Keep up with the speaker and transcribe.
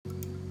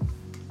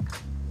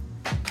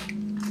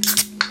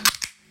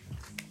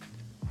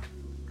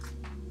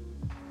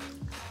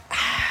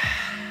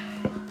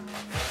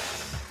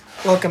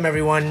Welcome,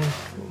 everyone.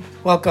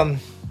 Welcome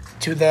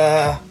to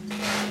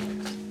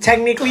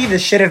technically,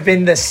 this should have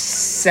been the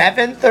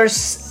 7th or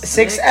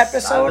 6th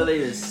episode. I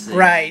believe it's 6.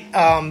 Right,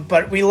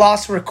 but we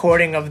lost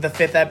recording of the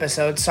 5th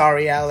episode.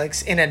 Sorry,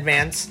 Alex, in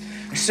advance.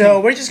 So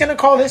we're just going to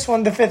call this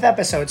one the 5th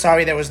episode.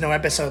 Sorry there was no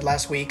episode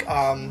last week.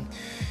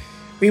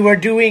 We were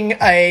doing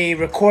a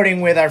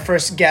recording with our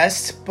first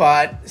guest,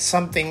 but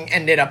something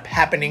ended up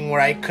happening where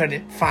I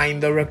couldn't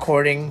find the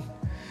recording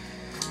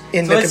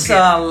in the computer.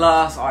 So it's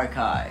lost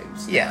archives.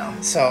 Yeah,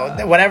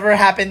 so whatever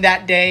happened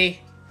that day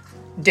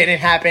didn't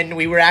happen.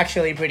 We were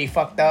actually pretty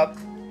fucked up.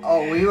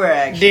 Oh, we were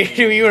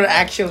actually... we were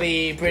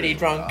actually pretty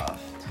drunk.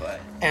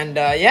 But... And,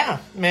 yeah,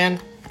 man.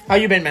 How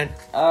you been, man?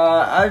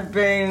 I've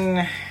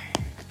been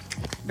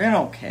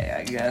okay,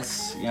 I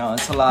guess. You know,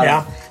 it's a lot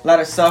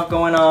of stuff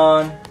going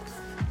on.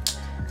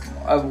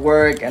 Of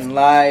work and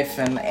life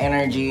and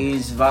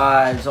energies,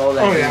 vibes, all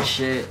that good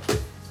shit.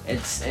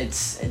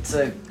 It's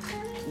a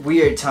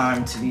weird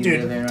time to be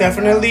living right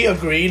definitely now.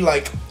 agree.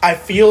 Like, I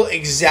feel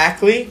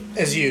exactly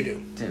as you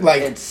do. Dude,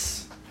 like,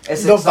 it's the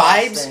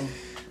exhausting.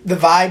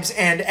 vibes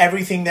and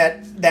everything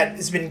that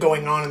has been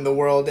going on in the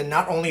world, and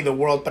not only the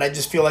world, but I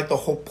just feel like the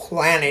whole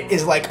planet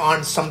is like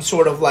on some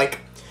sort of like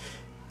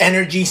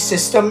energy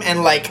system.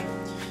 And like,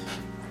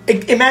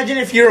 imagine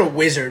if you're a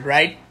wizard,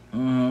 right?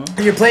 Mm-hmm.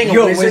 And you're playing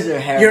a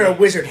wizard. Harry. You're a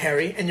wizard,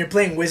 Harry, and you're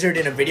playing wizard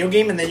in a video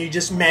game, and then you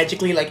just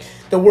magically, like,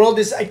 the world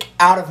is like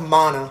out of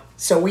mana,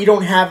 so we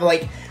don't have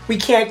we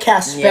can't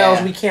cast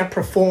spells, we can't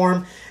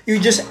perform.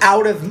 You're just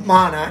out of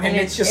mana, and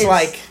it's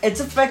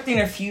affecting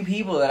a few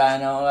people that I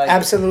know. Like,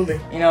 absolutely.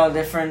 You know,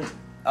 different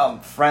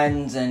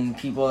friends and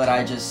people that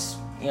I just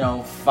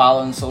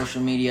follow on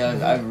social media.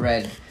 Mm-hmm. I've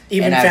read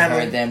even and family.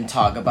 I've heard them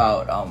talk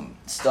about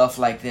stuff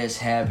like this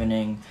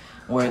happening,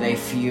 where they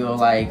feel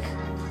like,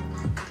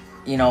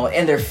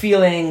 in their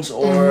feelings,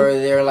 or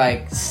they're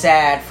like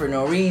sad for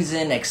no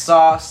reason,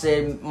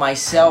 exhausted.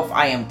 Myself,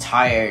 I am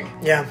tired.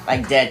 Yeah.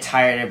 Like dead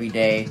tired every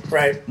day.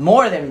 Right.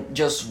 More than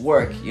just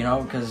work,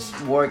 because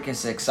work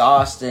is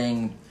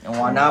exhausting and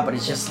whatnot, but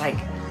it's just like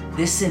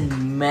this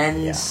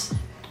immense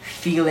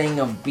feeling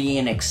of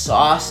being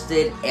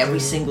exhausted every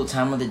single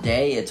time of the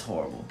day. It's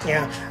horrible.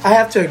 Yeah, I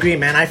have to agree,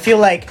 man. I feel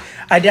like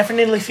I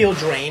definitely feel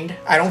drained.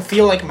 I don't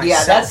feel like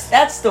myself. Yeah,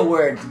 that's the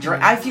word.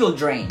 I feel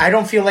drained. I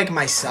don't feel like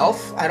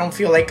myself. I don't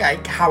feel like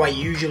how I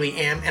usually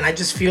am, and I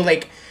just feel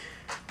like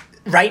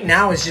right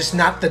now is just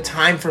not the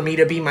time for me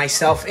to be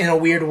myself in a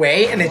weird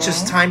way, and it's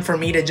just time for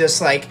me to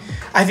just I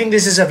think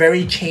this is a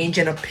very change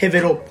and a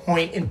pivotal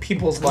point in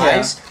people's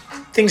lives.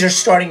 Things are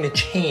starting to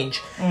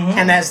change,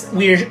 and as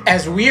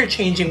we're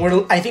changing,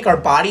 I think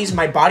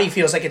my body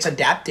feels like it's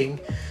adapting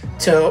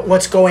to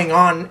what's going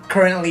on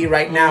currently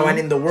right now and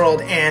in the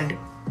world, and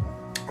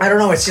I don't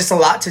know, it's just a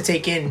lot to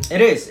take in.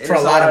 It is for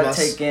a lot of us.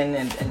 Take in,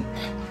 and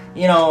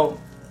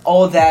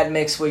all that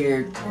mixed with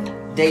your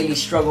daily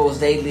struggles,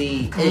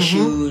 daily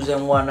issues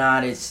and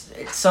whatnot. It's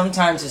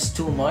sometimes it's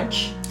too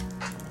much.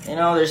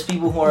 There's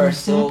people who are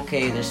still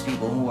okay. There's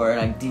people who are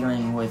like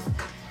dealing with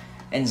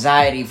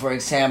anxiety, for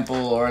example,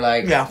 or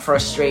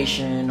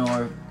frustration,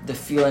 or the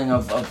feeling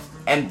of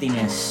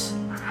emptiness,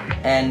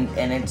 and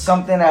it's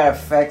something that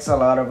affects a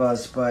lot of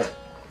us. But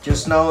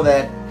just know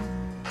that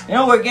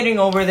we're getting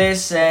over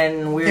this,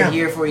 and we're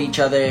here for each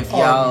other. If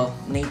y'all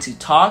need to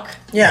talk,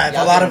 a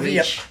lot of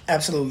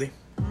absolutely.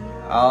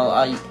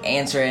 I'll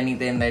answer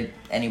anything that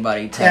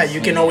anybody texts. Yeah,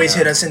 you can always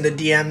hit us in the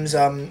DMs.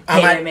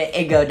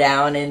 It go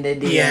down in the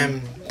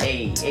DM.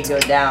 Hey, it go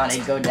down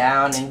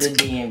in the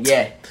DM.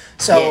 Yeah.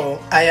 So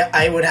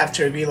I would have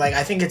to agree. Like,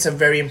 I think it's a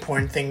very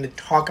important thing to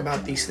talk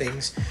about these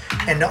things,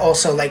 and to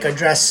also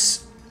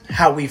address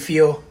how we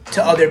feel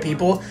to other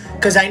people,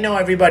 because I know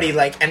everybody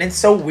and it's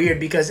so weird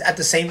because at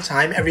the same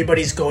time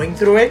everybody's going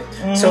through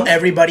it, so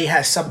everybody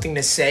has something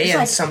to say,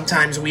 and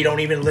sometimes we don't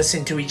even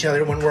listen to each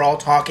other when we're all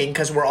talking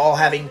because we're all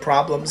having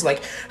problems.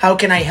 Like, how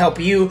can I help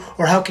you,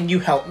 or how can you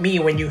help me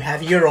when you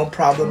have your own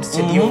problems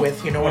to deal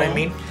with? You know what I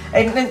mean?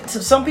 And then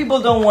some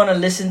people don't want to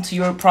listen to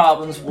your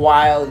problems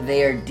while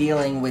they're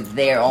dealing with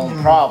their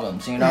own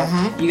problems. You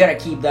gotta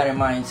keep that in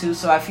mind too.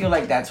 So I feel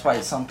like that's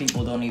why some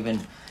people don't even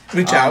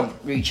reach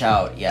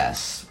out.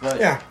 Yes, but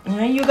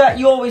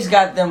you always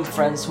got them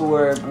friends who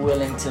are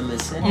willing to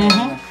listen.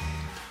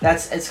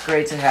 It's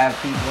great to have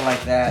people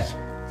like that.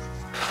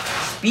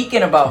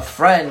 Speaking about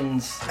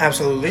friends,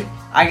 absolutely,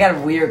 I got a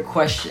weird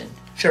question.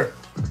 Sure.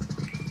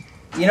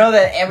 You know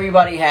that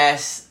everybody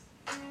has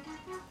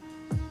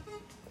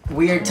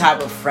weird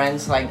type of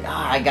friends, like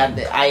I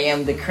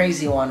am the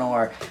crazy one,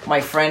 or my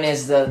friend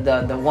is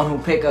the one who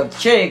pick up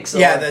chicks, or,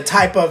 the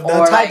type of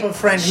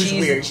friend who's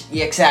weird.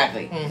 Yeah,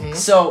 exactly.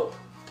 So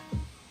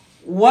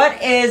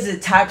what is the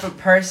type of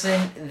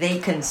person they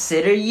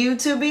consider you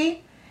to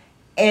be,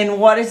 and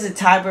what is the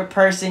type of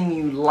person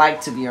you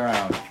like to be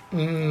around?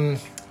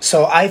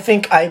 So I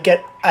think I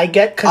get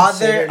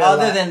considered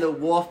other than the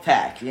wolf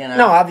pack,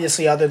 No,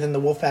 obviously other than the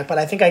wolf pack, but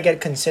I think I get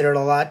considered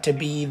a lot to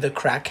be the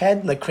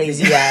crackhead, like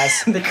crazy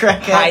ass, the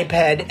crackhead, hype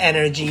head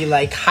energy,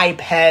 like hype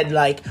head,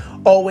 like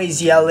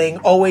always yelling,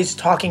 always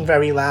talking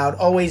very loud,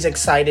 always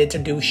excited to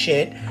do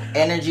shit.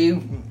 Energy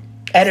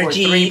for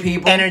 3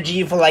 people.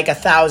 Energy for like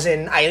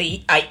 1,000.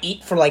 I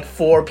eat for like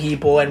 4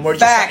 people, and we're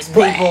Facts, just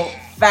like, people.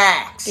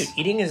 Facts. Dude,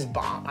 eating is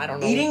bomb. I don't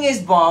know. Eating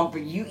is bomb,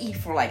 but you eat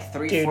for like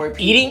 3, Dude, 4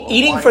 people.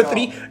 eating for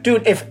 3.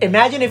 Dude,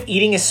 imagine if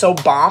eating is so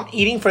bomb.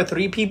 Eating for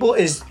 3 people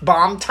is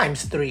bomb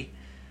times 3.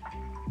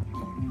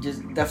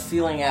 Just the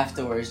feeling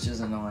afterwards is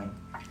just annoying.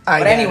 But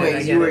But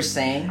anyways, you were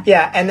saying.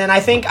 Yeah, and then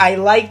I think I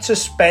like to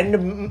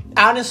spend.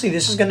 Honestly,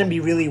 this is gonna be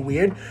really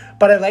weird,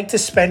 but I like to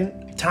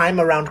spend time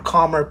around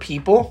calmer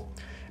people.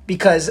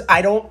 Because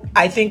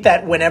I think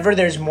that whenever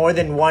there's more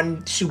than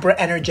one super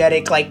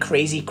energetic, like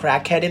crazy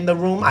crackhead in the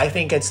room, I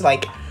think it's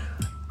like,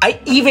 I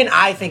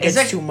think it's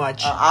like, too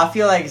much. I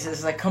feel like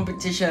it's like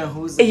competition of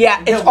who's It's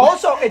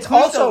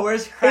the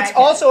worst crackhead.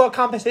 also a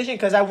competition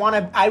because I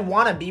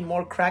wanna be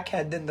more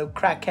crackhead than the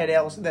crackhead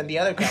else than the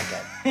other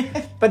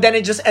crackhead. But then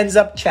it just ends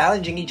up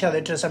challenging each other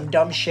to some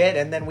dumb shit,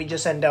 and then we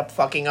just end up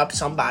fucking up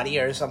somebody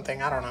or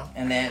something. I don't know.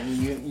 And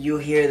then you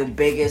hear the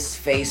biggest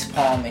face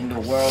palm in the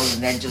world,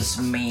 and then just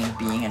me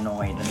being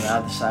annoyed on the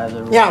other side of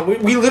the room. Yeah,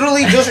 we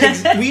literally just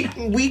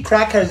we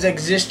crackheads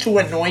exist to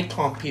annoy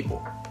calm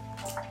people.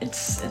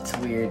 It's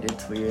weird,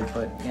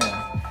 but you know.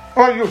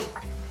 How are you?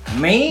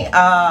 Me,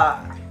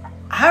 I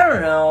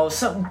don't know.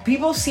 Some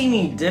people see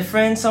me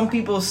different. Some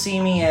people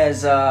see me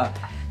as the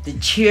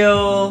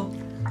chill,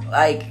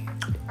 like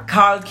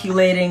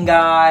calculating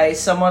guy.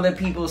 Some other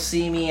people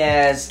see me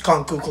as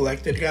Calm, cool,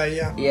 collected guy.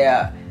 Yeah.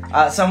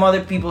 yeah. Some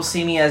other people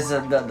see me as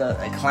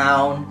the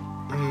clown.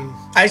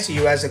 I see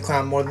you as a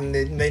clown more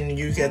than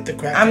you get the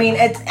crackhead. I mean,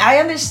 I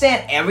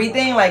understand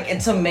everything. Like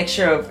it's a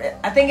mixture of.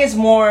 I think it's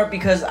more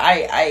because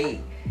I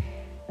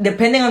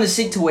depending on the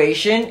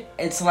situation,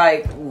 it's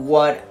like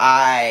what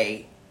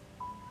I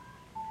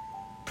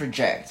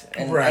project,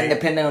 and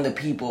depending on the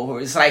people who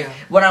it's like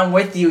when I'm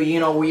with you, you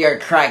know, we are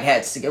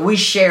crackheads together. We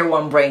share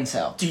one brain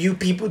cell. Do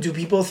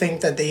people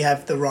think that they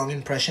have the wrong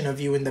impression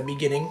of you in the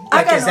beginning? I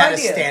Like, got is no that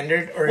idea. a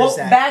standard, or Well, is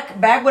that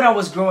back when I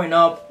was growing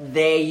up,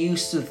 they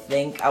used to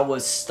think I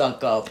was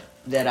stuck up.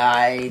 That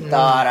I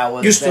thought I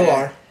was. You still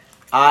better. are.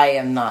 I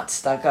am not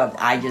stuck up.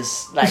 I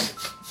just like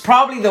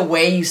probably the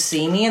way you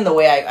see me and the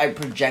way I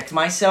project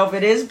myself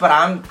it is, but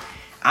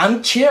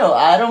I'm chill.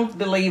 I don't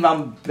believe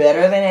I'm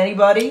better than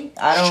anybody.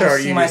 I don't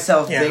see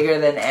myself bigger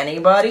than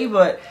anybody,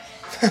 but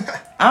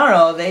I don't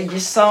know. They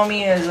just saw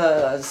me as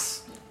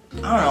I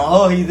don't know.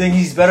 Oh, you think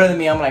he's better than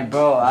me? I'm like,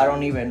 bro, I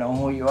don't even know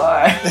who you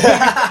are.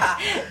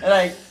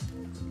 Like,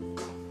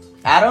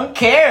 I don't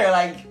care.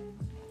 Like,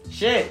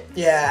 shit.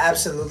 Yeah,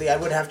 absolutely. I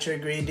would have to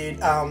agree,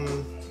 dude.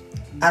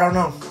 I don't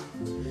know.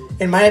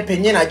 In my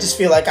opinion, I just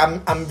feel like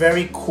I'm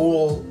very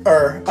cool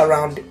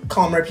around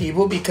calmer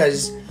people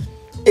because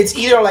it's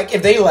either like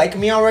if they like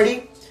me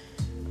already,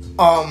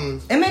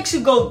 it makes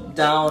you go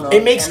down.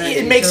 It makes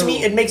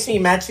me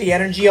match the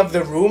energy of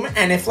the room,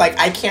 and if like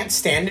I can't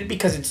stand it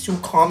because it's too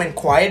calm and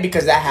quiet,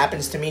 because that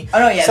happens to me. Oh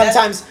no, yeah.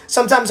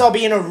 Sometimes I'll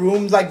be in a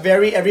room like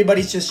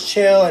everybody's just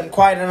chill and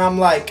quiet, and I'm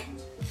like.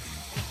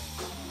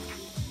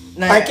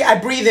 I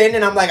breathe in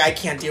and I'm like, I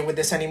can't deal with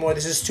this anymore.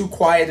 This is too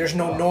quiet. There's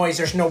no noise.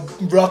 There's no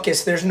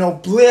ruckus. There's no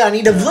bleh. I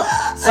need to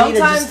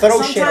just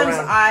throw shit around.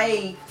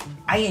 Sometimes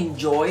I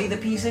enjoy the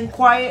peace and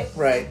quiet.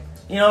 Right.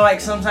 You know, like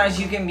sometimes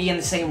you can be in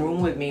the same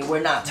room with me. We're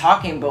not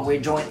talking, but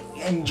we're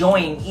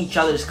enjoying each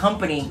other's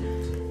company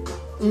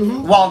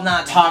while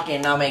not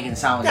talking, not making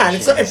sounds. Yeah, and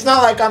it's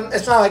not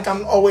like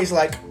I'm always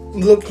like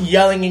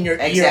yelling in your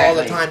ear all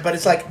the time. But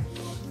it's like.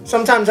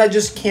 Sometimes I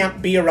just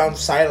can't be around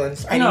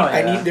silence.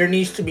 There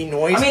needs to be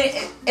noise. I mean,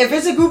 if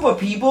it's a group of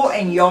people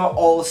and you're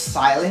all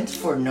silent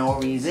for no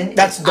reason,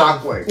 that's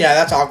awkward. Yeah,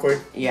 that's awkward.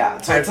 Yeah,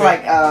 so it's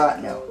like,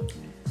 no.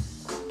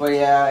 But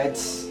yeah,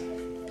 it's...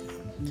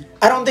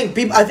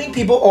 I think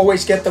people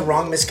always get the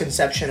wrong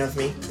misconception of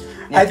me.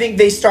 Yeah. I think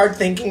they start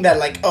thinking that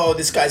like, oh,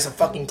 this guy's a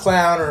fucking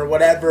clown or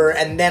whatever,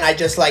 and then I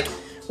just like...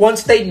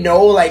 Once they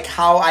know like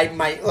how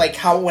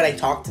when I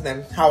talk to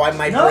them, how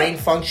my brain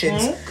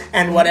functions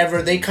and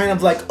whatever, they kind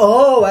of like,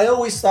 oh, I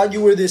always thought you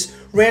were this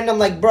random.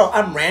 Like, bro,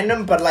 I'm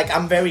random, but like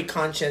I'm very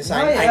conscious.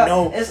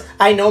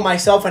 I know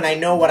myself and I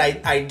know what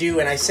I do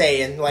and I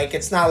say, and like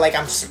it's not like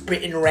I'm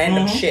spitting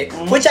random shit,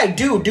 which I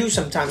do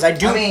sometimes. I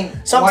mean,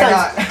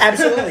 sometimes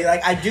absolutely.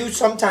 Like I do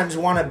sometimes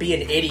want to be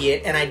an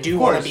idiot, and I do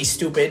want to be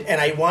stupid, and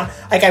I want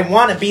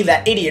to be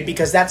that idiot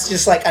because that's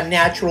just like a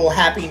natural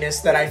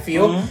happiness that I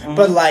feel.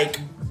 But like.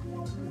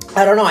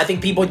 I don't know. I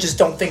think people just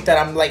don't think that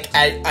I'm like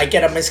I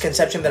get a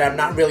misconception that I'm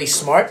not really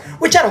smart,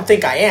 which I don't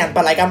think I am.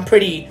 But like I'm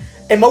pretty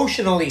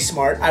emotionally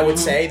smart, I would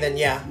say. Then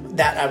yeah,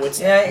 that I would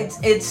say. Yeah,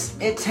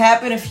 it's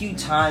happened a few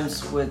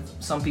times with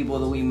some people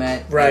that we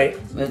met. Right.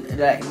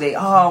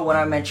 When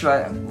I met you,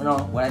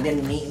 when I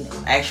didn't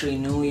actually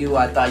knew you,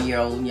 I thought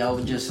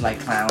you're just like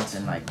clowns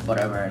and like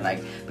whatever, and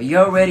like, but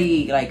you're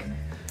already like.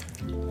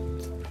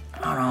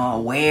 I don't know,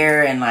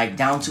 aware and like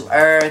down to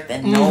earth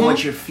and know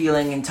what you're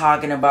feeling and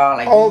talking about.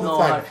 Like all the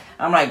time.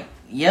 I'm like,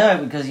 yeah,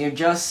 because you're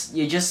just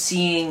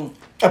seeing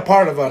a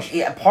part of us.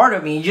 Yeah, part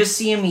of me. You're just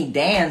seeing me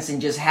dance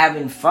and just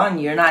having fun.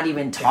 You're not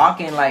even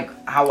talking like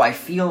how I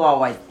feel,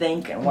 how I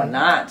think, and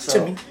whatnot. So,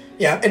 to me,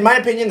 yeah, in my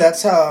opinion,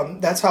 that's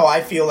how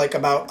I feel like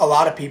about a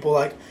lot of people.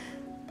 Like,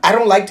 I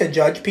don't like to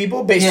judge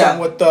people based on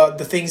what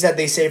the things that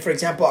they say. For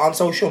example, on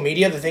social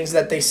media, the things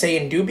that they say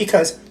and do,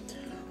 because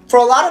for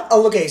a lot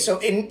of so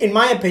in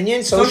my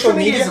opinion, social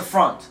media is a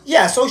front.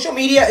 Yeah, social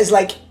media is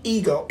like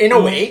ego in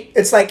a way.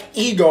 It's like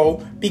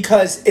ego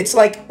because it's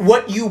like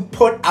what you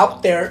put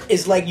out there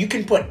is like you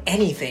can put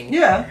anything.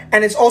 Yeah,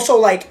 and it's also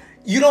like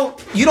you don't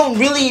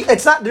really.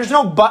 It's not. There's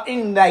no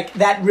button like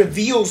that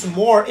reveals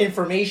more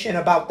information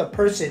about the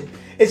person.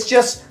 It's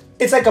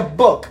like a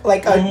book,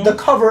 like the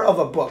cover of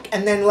a book,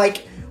 and then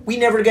like we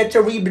never get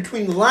to read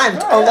between the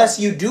lines unless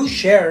you do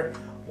share.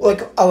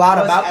 Like a lot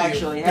what's about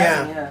actually you.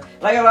 happening, yeah.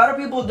 Like a lot of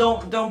people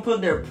don't put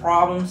their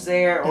problems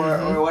there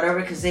or whatever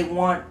because they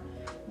want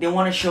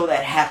to show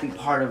that happy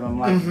part of them,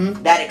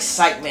 like that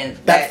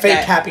excitement, that fake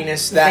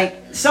happiness. That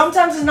fake,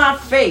 sometimes it's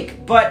not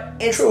fake, but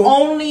it's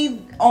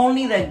only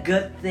the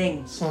good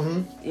things.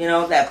 You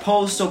know, that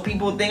post so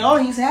people think, oh,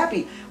 he's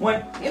happy.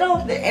 When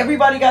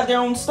everybody got their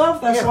own stuff.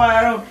 That's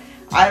why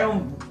I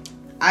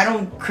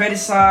don't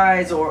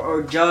criticize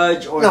or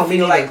judge or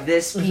feel like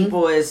this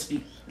people is.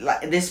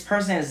 Like this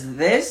person is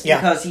this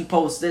because he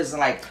posts this,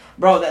 and like,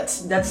 bro,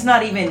 that's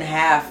not even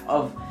half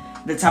of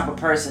the type of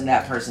person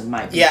that person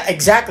might be. Yeah,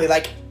 exactly.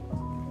 Like,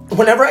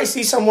 whenever I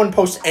see someone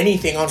post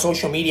anything on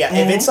social media,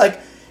 if it's like,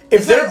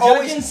 if they're judging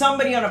always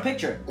somebody on a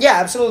picture. Yeah,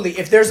 absolutely.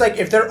 If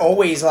they're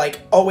always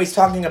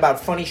talking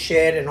about funny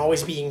shit and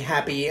always being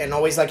happy and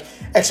always like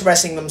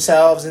expressing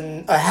themselves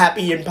in a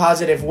happy and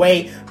positive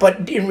way,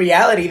 but in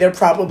reality they're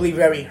probably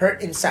very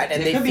hurt inside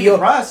and they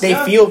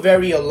feel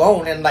very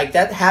alone, and like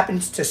that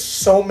happens to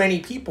so many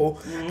people,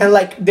 and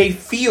like they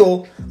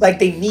feel like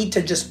they need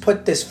to just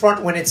put this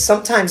front when it's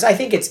sometimes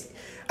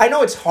I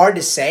know it's hard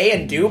to say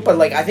and do, but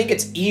like I think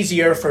it's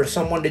easier for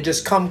someone to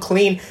just come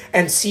clean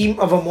and seem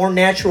of a more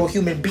natural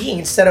human being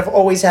instead of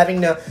always having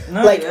to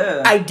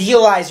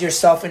idealize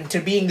yourself into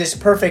being this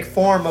perfect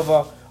form of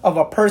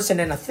a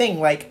person and a thing.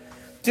 Like,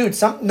 dude,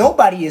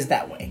 nobody is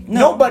that way.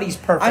 No, nobody's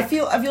perfect.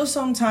 I feel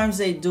sometimes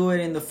they do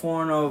it in the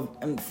form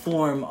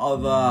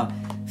of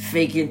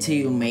fake it till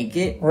you make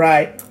it.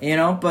 Right. You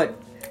know,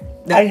 but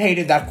I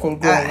hated that quote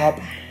growing up.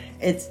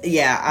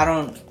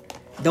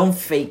 Don't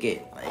fake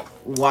it.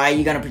 Why are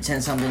you gonna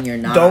pretend something you're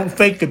not? Don't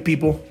fake it,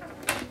 people.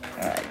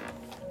 Alright.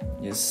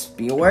 Just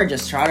be aware.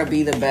 Just try to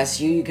be the best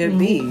you could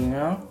be, you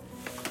know?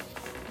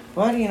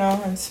 But,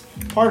 it's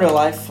part of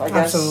life, I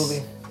guess.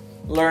 Absolutely.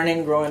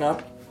 Learning, growing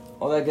up.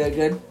 All that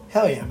good.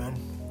 Hell yeah, man.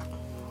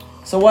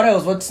 So what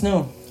else? What's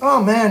new?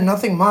 Oh, man,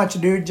 nothing much,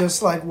 dude.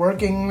 Just, like,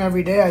 working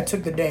every day. I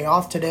took the day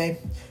off today.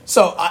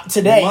 So,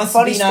 today,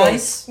 funny story.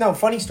 Nice. No,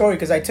 funny story,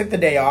 because I took the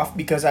day off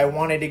because I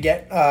wanted to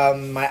get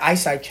my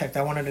eyesight checked.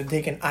 I wanted to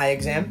take an eye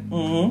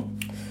exam.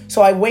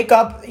 So, I wake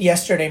up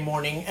yesterday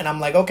morning, and I'm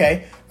like,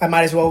 okay, I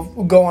might as well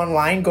go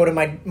online, go to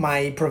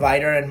my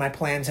provider and my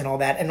plans and all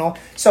that.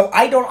 So,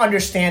 I don't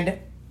understand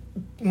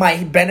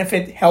my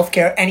benefit,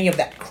 healthcare, any of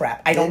that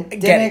crap. I don't get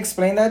it. Didn't they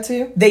explain that to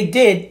you? They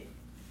did,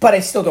 but I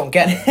still don't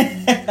get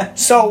it.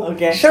 So,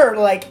 sure,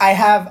 like,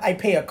 I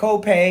pay a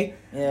copay.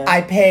 Yeah.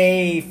 I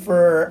pay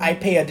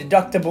a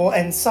deductible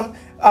and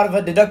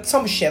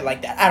some shit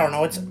like that. I don't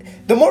know. It's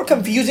the more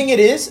confusing it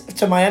is,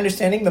 to my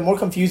understanding, the more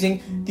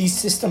confusing these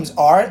systems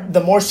are,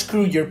 the more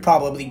screwed you're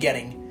probably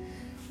getting.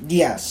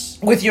 Yes,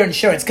 with your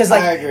insurance, because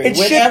like I agree.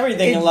 With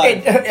everything in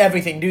life,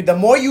 everything, dude.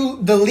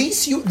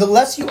 The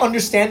less you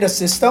understand a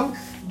system,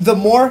 the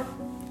more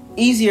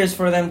easier is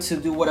for them to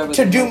do whatever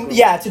to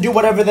do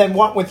whatever they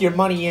want with your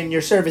money and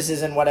your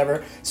services and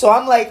whatever. So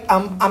I'm like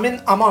I'm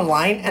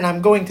online and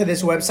I'm going to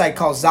this website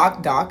called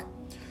ZocDoc,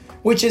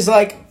 which is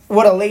like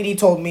what a lady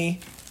told me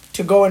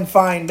to go and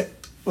find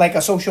like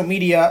to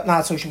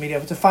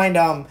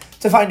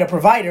find a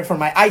provider for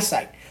my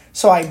eyesight.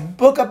 So I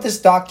book up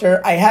this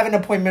doctor. I have an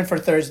appointment for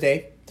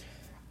Thursday.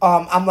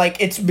 I'm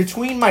like, it's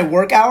between my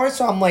work hours,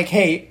 so I'm like,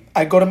 hey,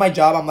 I go to my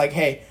job. I'm like,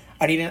 hey,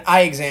 I need an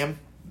eye exam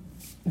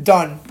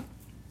done.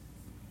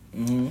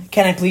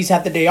 Can I please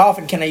have the day off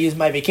and can I use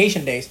my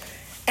vacation days?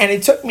 And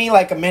it took me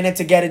like a minute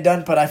to get it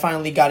done, but I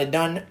finally got it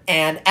done.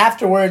 And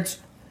afterwards,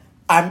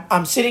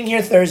 I'm sitting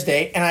here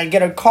Thursday and I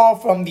get a call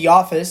from the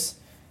office,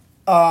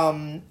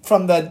 from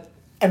the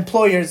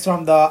employers,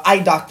 from the eye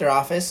doctor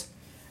office,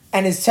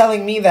 and it's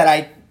telling me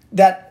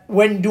that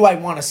when do I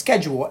want to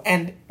schedule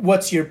and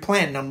what's your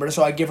plan number?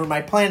 So I give her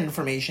my plan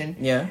information.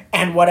 Yeah.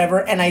 And whatever,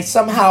 and I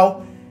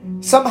somehow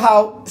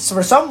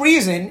for some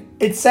reason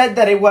it said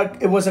that it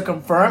was a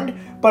confirmed,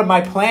 but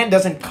my plan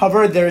doesn't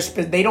cover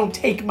they don't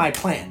take my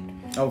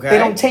plan. Okay. They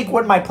don't take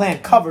what my plan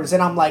covers,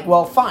 and I'm like,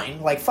 well,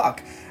 fine, like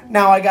fuck.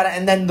 Now I gotta,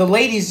 and then the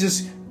lady's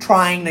just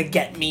trying to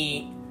get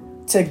me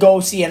to go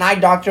see an eye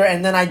doctor,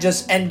 and then I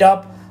just end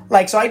up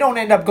like, so I don't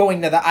end up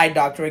going to the eye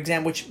doctor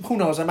exam, which who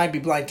knows, I might be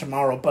blind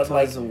tomorrow, but so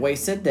like it's a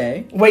wasted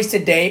day.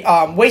 Wasted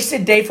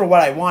day for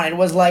what I wanted.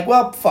 Was like,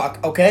 well,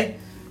 fuck, okay.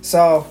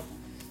 So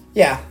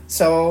Yeah,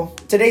 so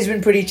today's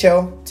been pretty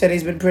chill.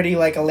 Today's been pretty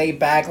like a laid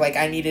back. Like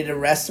I needed a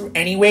rest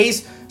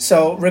anyways.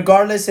 So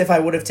regardless if I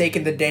would have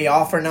taken the day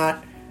off or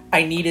not,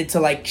 I needed to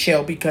like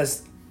chill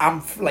because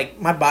I'm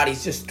like my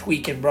body's just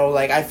tweaking, bro.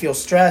 Like I feel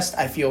stressed.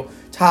 I feel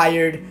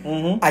tired.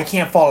 I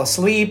can't fall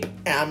asleep.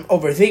 I'm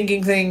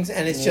overthinking things,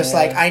 and it's just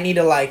like I need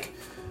to like,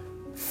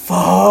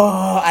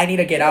 I need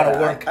to get out of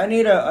work. I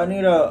need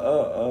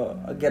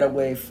a get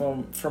away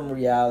from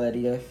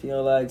reality. I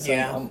feel like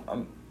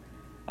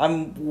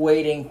I'm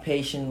waiting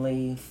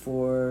patiently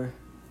for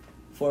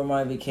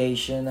my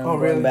vacation. I'm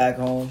going back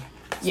home.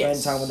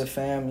 Spend time with the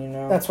fam, you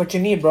know. That's what you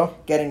need, bro.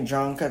 Getting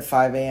drunk at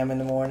 5 a.m. in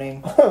the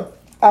morning.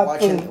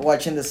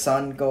 watching the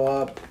sun go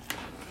up.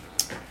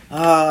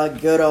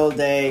 Good old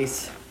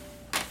days.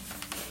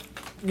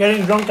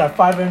 Getting drunk at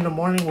 5 a.m. in the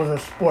morning was a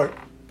sport.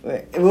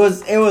 It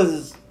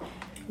was.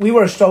 We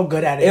were so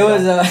good at it. It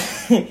was a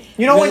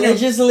you know,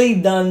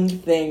 religiously done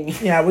thing.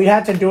 Yeah, we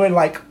had to do it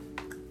like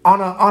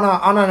on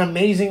an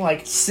amazing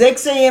like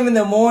 6 a.m. in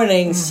the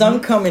morning, sun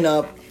coming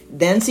up,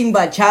 dancing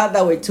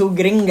bachata with two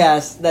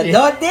gringas that didn't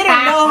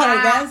know how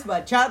to dance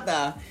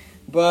bachata,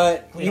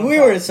 but we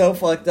were so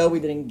fucked up we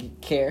didn't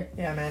care.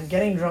 Yeah, man,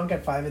 getting drunk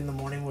at 5 in the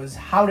morning was,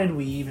 how did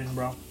we even,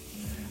 bro?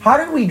 How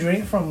did we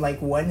drink from like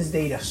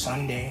Wednesday to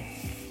Sunday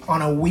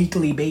on a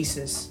weekly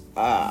basis?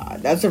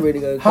 That's a really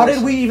good question. How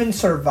did we even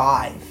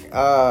survive?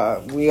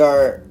 We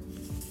are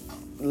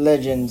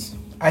legends.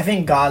 I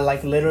think God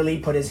like literally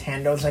put his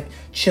hand out, was like,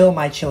 chill,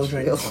 my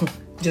children.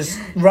 Just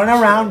run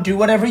around, do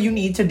whatever you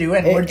need to do,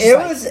 and we're just it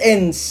was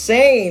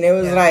insane. It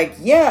was like,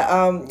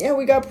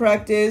 we got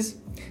practice.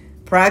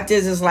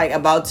 Practice is like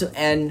about to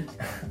end.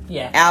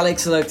 Yeah.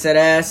 Alex looks at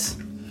us,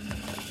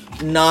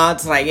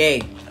 nods like,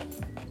 hey,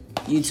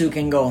 you two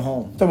can go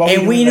home. So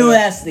and we knew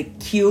that's the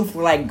cue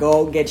for like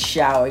go get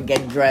showered,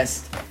 get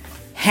dressed,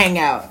 hang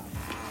out.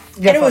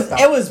 And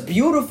it was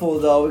beautiful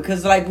though,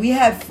 because like we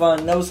had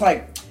fun. That was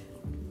like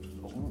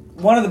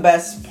one of the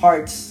best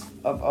parts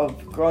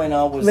of growing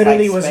up. Was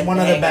literally like was one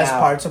of the best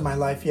parts of my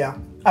life. Yeah,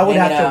 I would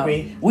have to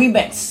agree. We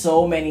met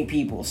so many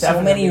people,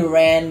 so many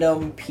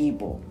random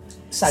people.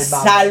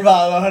 Salvador,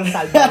 bro.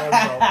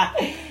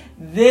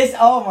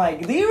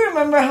 Do you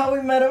remember how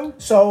we met him?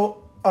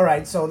 So, all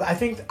right. So I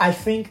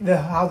think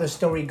how the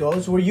story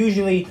goes.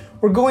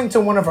 We're going to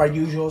one of our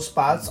usual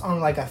spots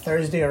on like a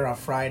Thursday or a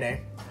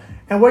Friday,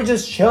 and we're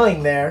just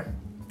chilling there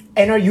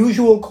in our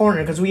usual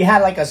corner because we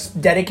had like a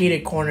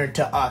dedicated corner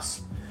to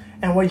us,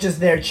 and we're just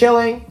there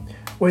chilling.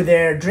 We're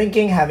there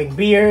drinking, having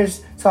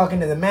beers,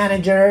 talking to the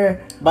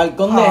manager,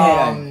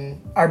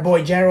 our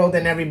boy Gerald,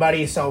 and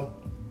everybody. So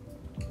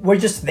we're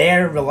just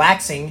there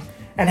relaxing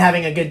and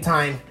having a good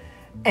time.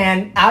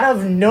 And out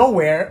of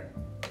nowhere,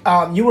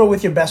 you were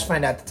with your best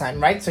friend at the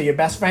time, right? So your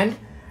best friend.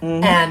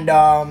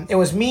 And it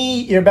was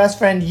me, your best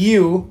friend,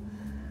 you,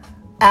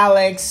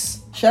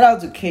 Alex. Shout out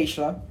to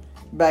Keishla.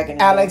 Back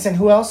in Alex, and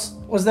who else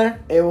was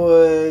there? It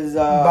was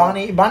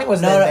Bonnie. Bonnie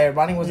wasn't there.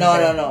 Bonnie wasn't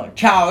there. No.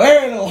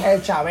 Chavelo.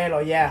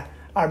 Chavelo, yeah.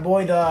 Our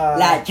boy, the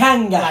La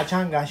Changa. La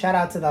Changa. Shout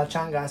out to La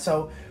Changa.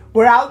 So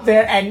we're out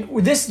there, and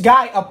this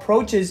guy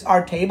approaches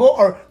our table,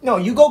 or no,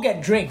 you go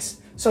get drinks.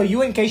 So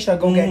you and Keisha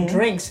go get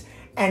drinks,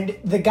 and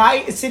the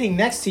guy sitting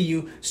next to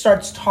you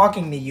starts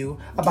talking to you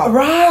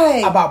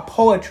about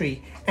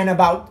poetry and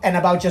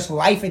about just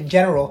life in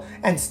general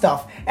and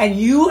stuff. And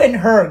you and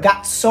her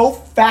got so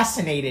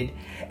fascinated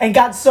and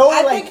got so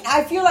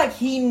I feel like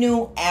he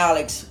knew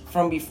Alex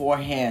from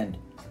beforehand.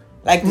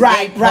 Like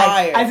right.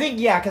 I think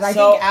because I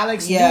think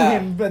Alex knew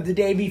him the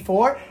day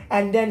before,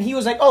 and then he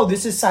was like, "Oh,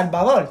 this is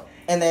Salvador."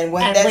 And then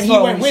when he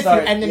went with you,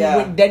 and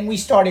then then we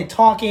started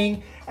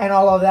talking and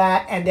all of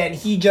that, and then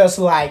he just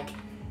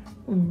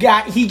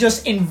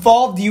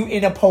involved you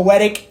in a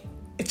poetic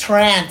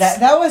trance.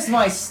 That was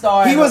my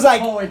start. He was like,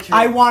 poetry.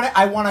 I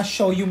want to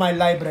show you my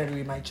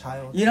library, my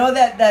child. You know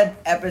that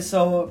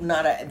episode, the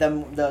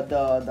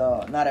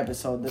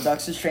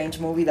Doctor Strange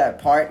movie, that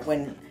part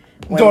when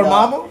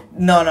Dormammu?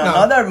 No,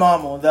 not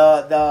Dormammu.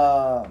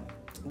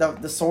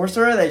 The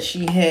sorcerer that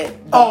she hit.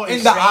 In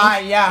the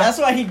eye, yeah. That's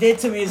what he did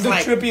to me. It's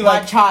like trippy, my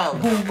child.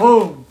 Boom,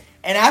 boom.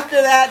 And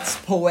after that, it's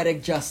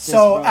poetic justice.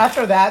 So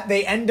after that,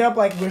 they end up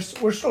like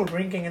we're still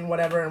drinking and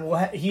whatever,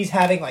 and he's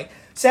having like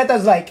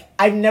Seta's like,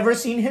 I've never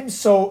seen him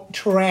so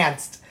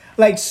tranced,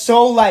 like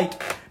so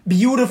like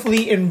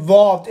beautifully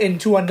involved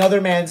into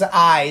another man's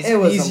eyes.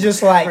 He's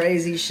just like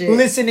crazy shit,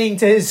 listening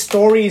to his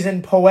stories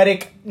and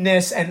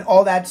poeticness and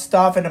all that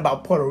stuff and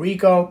about Puerto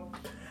Rico.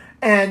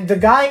 And the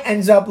guy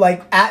ends up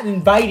like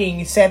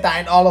inviting Seta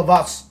and all of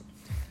us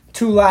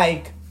to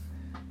like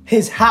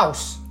his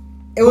house.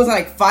 It was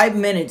like 5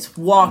 minutes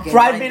walking.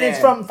 5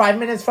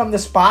 minutes from the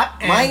spot.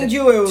 And mind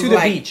you, it was to the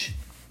like beach.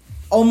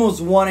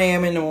 Almost 1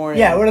 a.m. in the morning.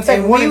 Yeah, it's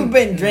like we've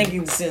been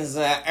drinking since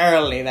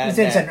early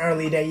since an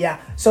early day. Yeah.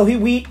 So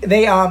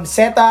they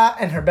Seta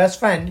and her best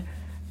friend,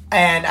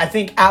 and I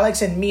think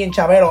Alex and me and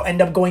Chavero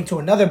end up going to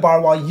another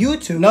bar while you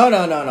two. No.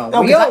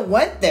 We all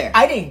went there.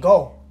 I didn't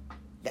go.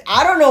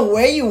 I don't know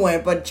where you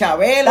went, but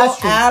Chabelo, That's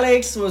true.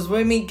 Alex was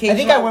with me. Keishla, I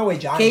think I went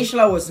with Johnny.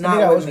 Keishla was I think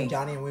I not was with me.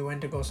 Johnny, and we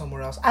went to go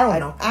somewhere else. I don't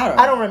know. I don't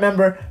know.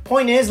 remember.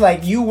 Point is,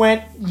 like, you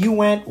went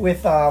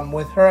with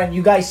her, and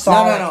you guys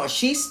saw. No.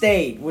 She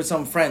stayed with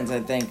some friends,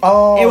 I think.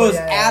 Oh, it was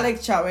yeah, yeah.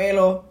 Alex,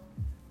 Chabelo.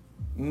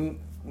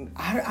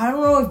 I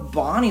don't know if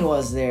Bonnie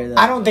was there, though.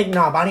 I don't think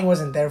Bonnie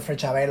wasn't there for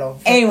Chabelo.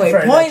 Anyway,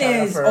 point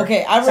is, for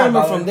okay, I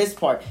remember Salvador. from this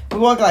part. We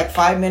walked like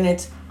 5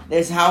 minutes.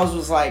 This house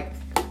was like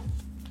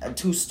a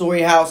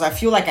 2-story house. I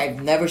feel like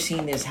I've never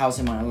seen this house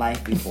in my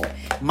life before.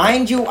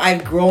 Mind you,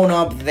 I've grown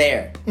up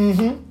there.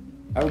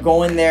 Mm-hmm. I'm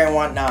going there and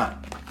whatnot.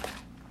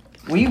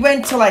 We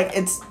went to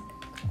it's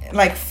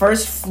like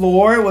first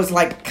floor was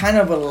like kind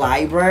of a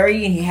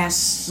library, and he has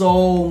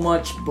so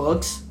much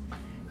books,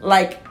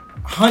 like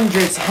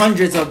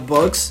hundreds of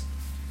books.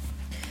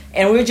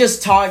 And we're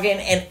just talking,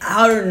 and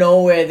out of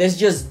nowhere,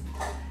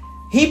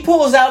 he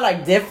pulls out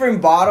like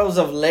different bottles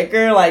of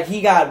liquor. Like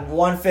he got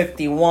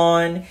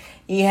 151.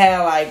 He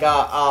had like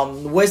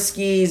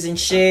whiskeys and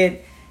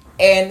shit,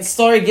 and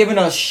started giving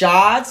us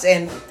shots.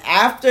 And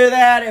after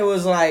that, it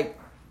was like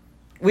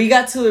we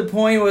got to the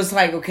point where it's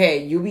like,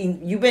 okay,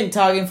 you've been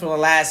talking for the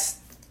last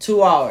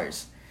 2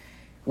 hours.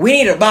 We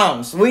need to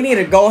bounce. We need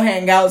to go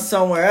hang out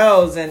somewhere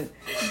else. And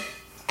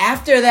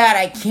after that,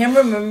 I can't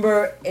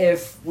remember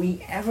if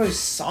we ever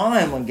saw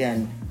him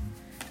again.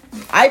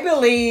 I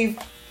believe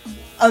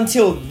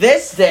until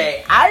this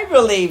day, I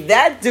believe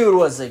that dude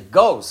was a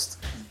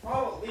ghost.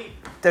 Probably.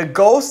 The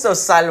ghost of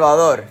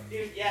Salvador.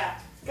 Dude, yeah.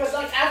 Because,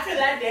 like, after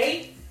that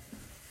day,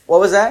 What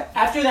was that?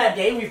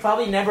 we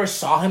probably never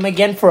saw him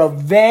again for a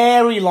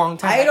very long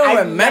time. I don't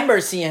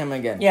remember seeing him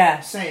again. Yeah,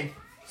 same.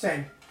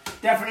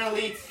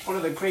 Definitely one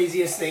of the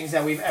craziest things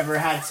that we've ever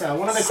had. So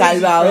one of the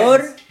Salvador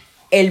craziest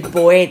el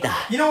Poeta.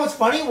 You know what's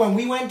funny?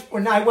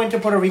 When I went to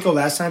Puerto Rico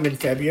last time in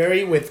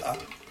February with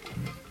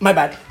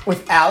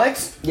with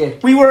Alex. Yeah.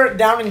 We were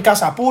down in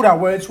Casa Pura,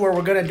 where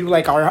we're gonna do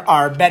like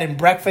our bed and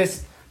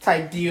breakfast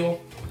type deal.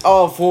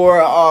 Oh,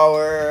 for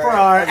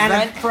our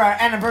event? For our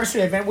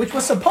anniversary event, which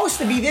was supposed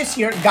to be this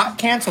year, got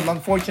canceled,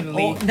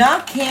 unfortunately. Oh,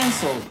 not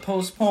canceled,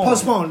 postponed.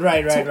 Postponed,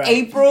 right.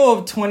 April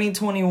of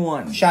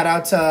 2021. Shout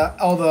out to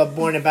all the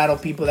Born in Battle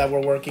people that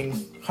were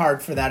working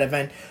hard for that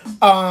event.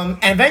 And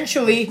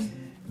eventually,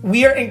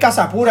 we are in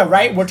Casa Pura,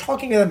 right? We're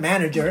talking to the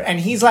manager, and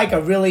he's like a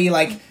really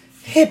like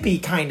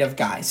hippie kind of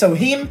guy. So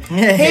he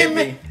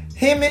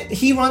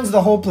runs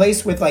the whole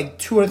place with like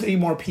 2 or 3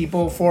 more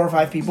people, 4 or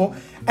 5 people,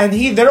 and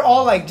they're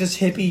all like just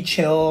hippie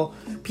chill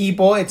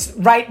people. It's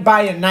right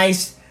by a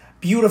nice,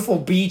 beautiful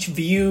beach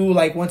view.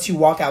 Like once you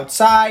walk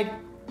outside,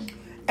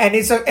 and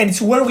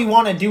it's where we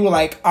want to do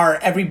like our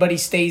everybody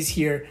stays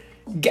here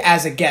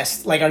as a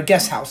guest, like our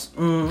guest house.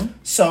 Mm-hmm.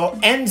 So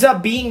ends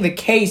up being the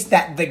case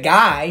that the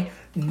guy,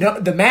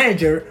 the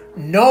manager,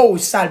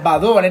 knows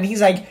Salvador, and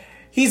he's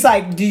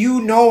like, do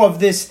you know of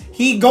this?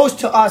 He goes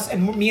to us,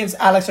 and me and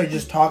Alex are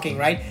just talking,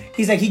 right?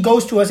 He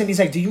goes to us, and he's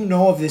like, do you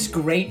know of this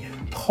great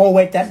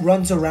poet that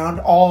runs around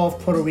all of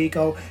Puerto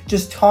Rico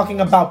just talking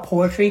about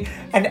poetry?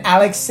 And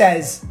Alex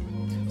says,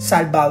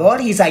 Salvador?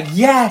 He's like,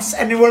 yes.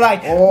 And then we're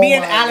like, me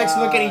and Alex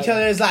look at each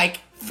other as like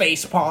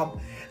face palm.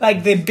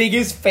 Like the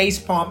biggest face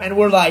palm. And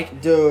we're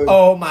like, dude,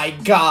 oh my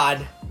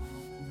God.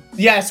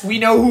 Yes, we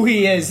know who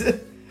he is.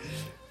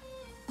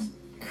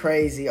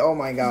 Crazy. Oh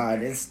my God.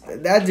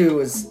 That dude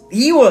was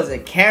a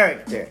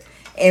character.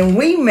 And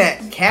we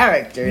met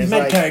characters. We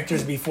met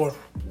characters before.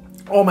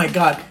 Oh my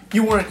God.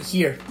 You weren't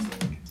here.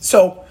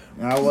 So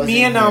I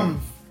wasn't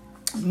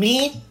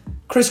me,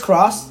 Chris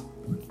Cross,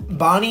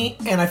 Bonnie,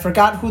 and I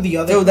forgot who the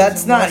other dude,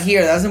 that's not was.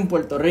 Here. That's in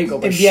Puerto Rico,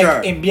 but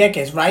sure. In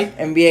Vieques, right?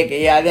 In Vieques,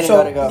 yeah, I didn't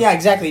gotta go. Yeah,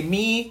 exactly.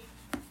 Me,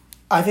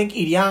 I think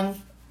Irian,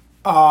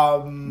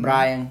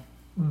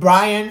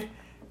 Brian,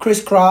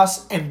 Chris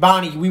Cross, and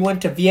Bonnie, we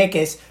went to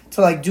Vieques to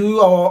like do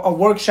a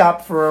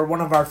workshop for one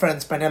of our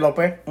friends,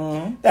 Penelope,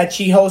 that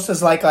she hosts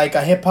as like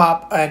a hip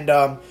hop and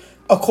a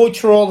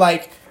cultural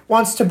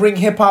wants to bring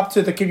hip hop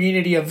to the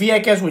community of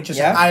Vieques, which is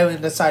an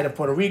island aside of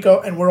Puerto Rico,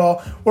 and we're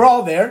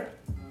all there,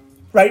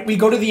 right? We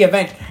go to the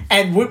event,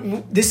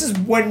 and this is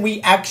when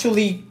we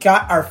actually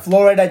got our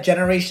Florida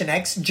Generation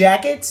X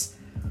jackets.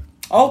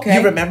 Okay,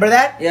 you remember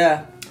that?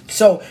 Yeah.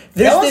 So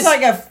that was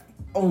like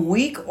a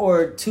week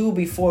or 2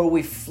 before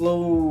we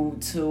flew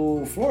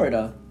to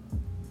Florida.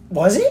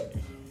 Was it?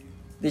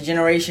 The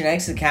Generation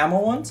X, the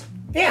camel ones?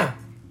 Yeah.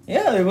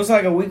 Yeah, it was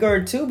like a week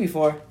or 2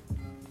 before.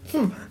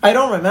 I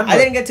don't remember. I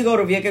didn't get to go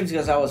to Vieques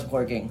because I was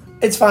working.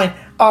 It's fine.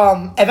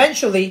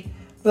 Eventually,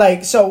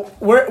 so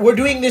we're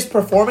doing this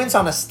performance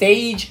on a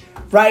stage,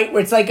 right?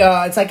 Where it's like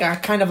a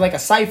kind of like a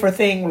cypher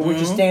thing where we're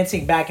just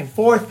dancing back and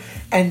forth.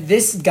 And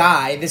this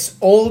guy, this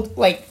old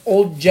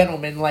old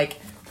gentleman,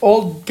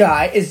 old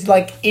guy is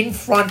in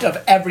front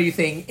of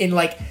everything in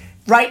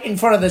right in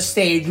front of the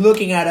stage,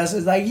 looking at us.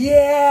 Is like,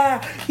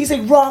 yeah. He's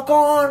like, rock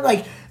on.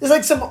 Like, there's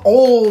like some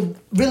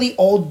really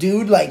old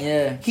dude. Like,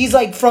 he's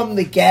like from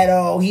the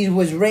ghetto. He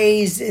was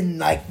raised in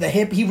like the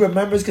hip. He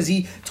remembers because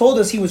he told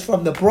us he was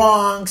from the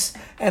Bronx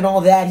and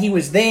all that. He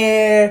was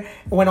there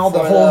when all for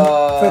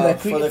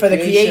the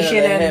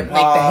creation and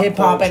like the hip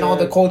hop and all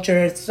the culture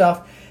and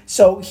stuff.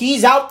 So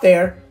he's out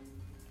there,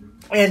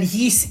 and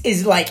he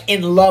is like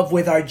in love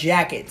with our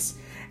jackets.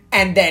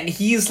 And then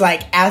he's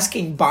like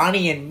asking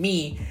Bonnie and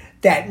me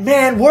that,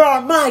 man, where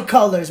are my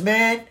colors,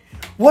 man?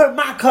 Where are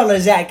my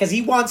colors at? Because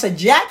he wants a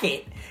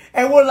jacket.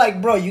 And we're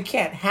like, bro, you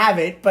can't have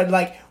it. But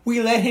like,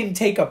 we let him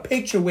take a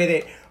picture with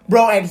it,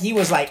 bro. And he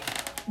was like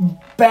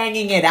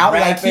banging it out.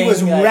 Like he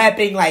was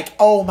rapping like,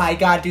 oh my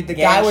God, dude. The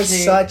guy was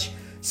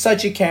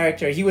such a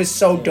character. He was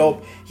so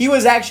dope. He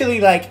was actually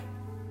like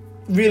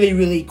really,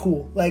 really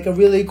cool. Like a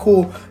really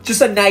cool,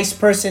 just a nice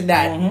person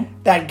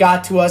that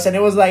got to us. And it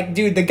was like,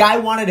 dude, the guy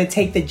wanted to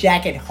take the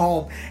jacket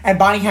home, and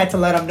Bonnie had to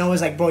let him know. It was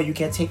like, bro, you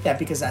can't take that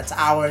because that's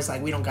ours.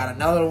 Like, we don't got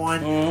another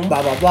one.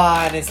 Blah blah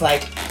blah. And it's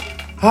like,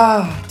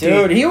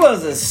 dude, he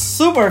was a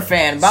super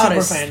fan.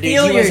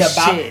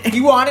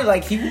 He wanted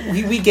like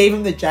we gave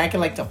him the jacket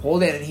like to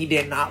hold it, and he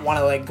did not want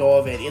to let go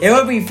of it. It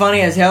would be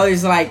funny as hell.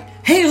 He's like,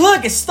 hey,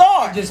 look, it's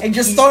Star.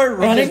 Just started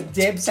running. Just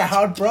dips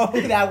out, bro.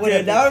 That would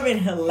have been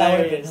hilarious. That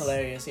would have been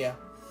hilarious, yeah.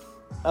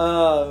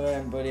 Oh,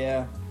 man, but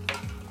yeah.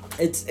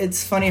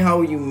 It's funny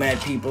how you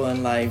met people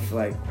in life,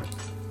 like...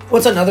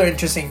 What's another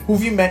interesting...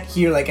 Who've you met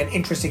here, like an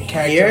interesting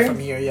character from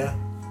here, yeah?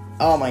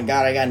 Oh, my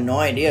God, I got no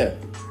idea.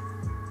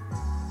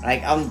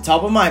 Like, on the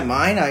top of my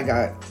mind, I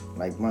got...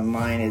 Like, my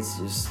mind is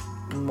just...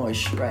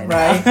 mush right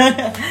now.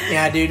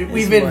 Yeah, dude,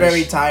 we've been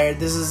very tired.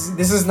 This is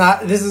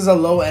a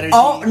low energy.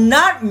 Oh,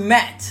 not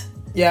met.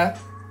 Yeah,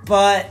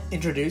 but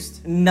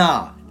introduced.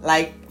 Nah,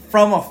 like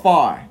from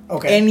afar.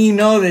 Okay, and you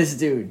know this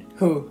dude.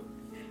 Who?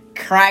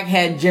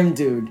 Crackhead Gym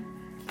dude.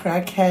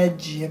 Crackhead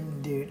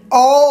Gym dude.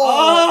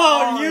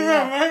 Oh, you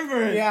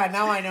remember? Yeah,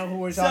 now I know who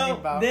we're talking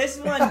about. This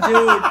one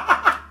dude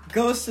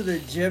goes to the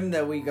gym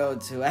that we go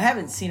to. I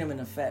haven't seen him in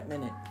a fat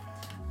minute,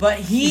 but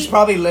he's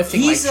probably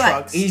lifting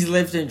trucks. He's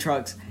lifting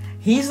trucks.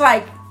 He's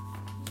like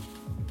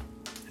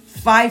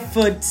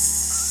 5'7".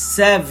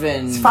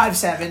 It's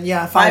 5'7",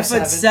 yeah,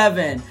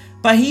 5'7".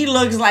 But he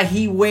looks like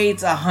he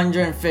weighs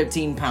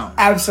 115 pounds.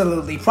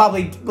 Absolutely,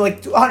 probably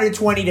like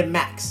 120 to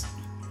max.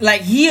 Like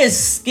he is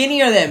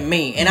skinnier than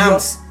me, and I'm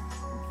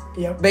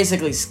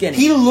basically skinny.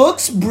 He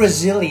looks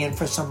Brazilian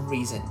for some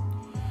reason.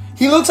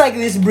 He looks like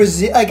this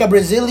like a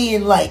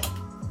Brazilian, like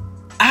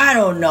I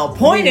don't know.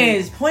 Point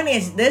is,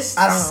 this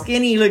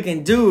skinny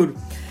looking dude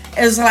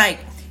is like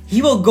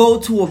he will go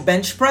to a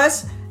bench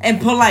press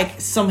and put like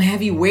some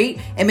heavy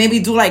weight and maybe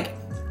do like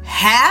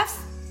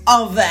half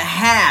of the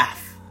half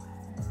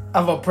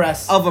of a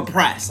press.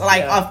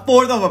 Like a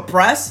fourth of a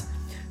press.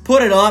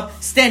 Put it up,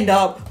 stand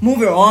up, move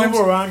your arms.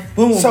 Move around.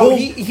 Boom, so boom.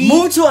 He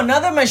move to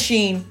another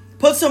machine,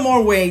 put some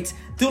more weights,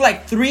 do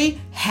like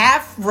 3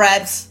 half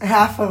reps.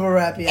 Half of a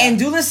rep, yeah. And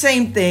do the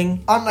same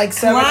thing. On like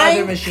 7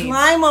 other machines.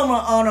 Climb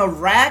on a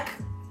rack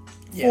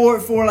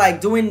for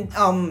like doing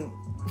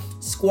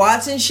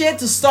squats and shit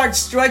to start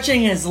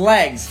stretching his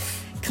legs.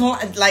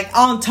 Like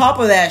on top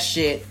of that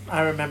shit.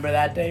 I remember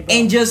that day, bro.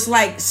 And just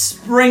like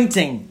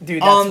sprinting,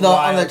 dude, on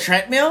the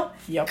treadmill.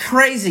 Yep.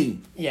 Crazy.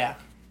 Yeah.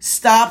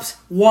 Stops,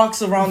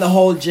 walks around the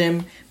whole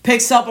gym,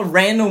 picks up a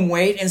random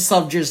weight and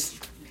stuff,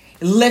 just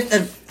lift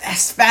it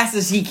as fast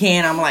as he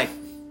can. I'm like,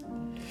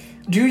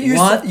 dude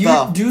used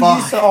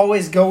to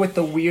always go with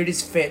the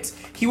weirdest fits.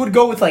 He would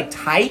go with like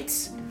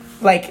tights,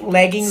 like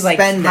leggings, like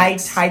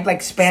tight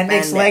like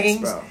spandex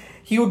leggings. Bro.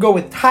 He would go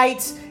with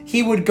tights.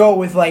 He would go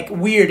with like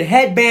weird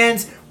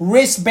headbands,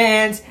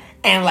 wristbands,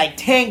 and like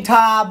tank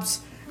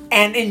tops.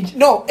 And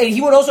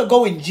he would also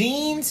go in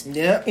jeans.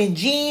 Yeah. In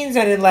jeans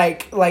and in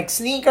like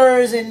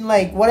sneakers and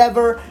like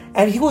whatever.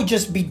 And he would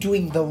just be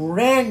doing the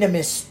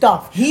randomest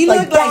stuff. He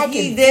looked like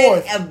he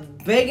did a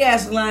big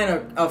ass line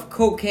of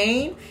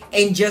cocaine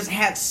and just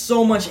had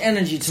so much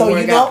energy to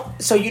work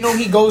out. So you know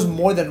he goes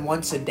more than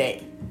once a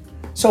day.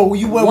 So we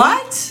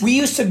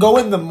used to go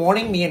in the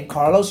morning. Me and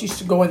Carlos used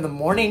to go in the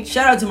morning.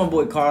 Shout out to my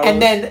boy Carlos. And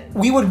then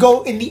we would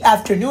go in the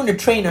afternoon to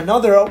train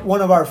another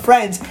one of our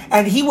friends,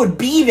 and he would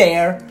be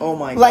there. Oh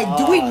my god! Like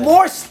doing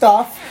more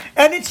stuff,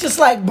 and it's just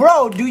like,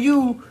 bro,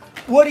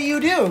 what do you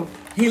do?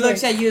 He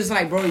looks at you as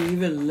like, bro, you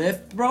even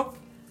lift, bro?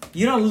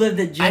 You don't live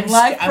the gym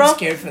life, bro? I'm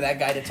scared for that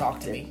guy to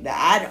talk to me.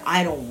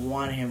 I don't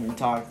want him to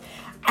talk.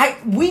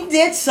 We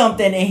did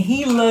something and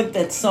he looked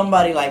at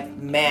somebody like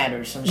mad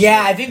or some shit.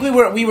 Yeah, I think we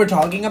were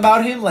talking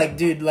about him, like,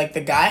 dude, like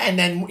the guy, and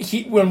then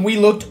when we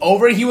looked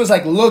over, he was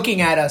like looking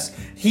at us.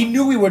 He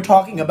knew we were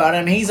talking about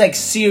him, and he's like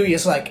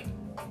serious, like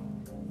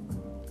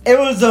it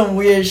was some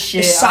weird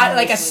shit.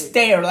 Like a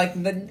stare, like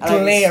the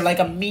glare, like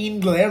a mean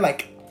glare,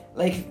 like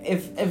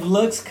if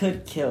looks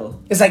could kill.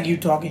 It's like, you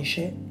talking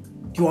shit.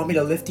 Do you want me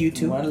to lift you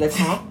too? You want to lift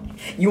huh?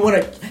 You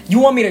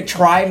want me to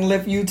try and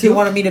lift you too? You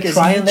wanted me to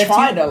try and lift you?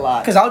 He tried a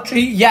lot. Because I'll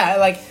treat, yeah,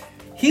 like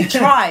he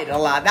tried a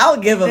lot. I'll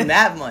give him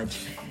that much.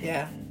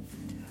 Yeah,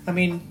 I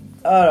mean,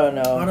 I don't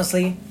know.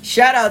 Honestly,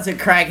 Shout out to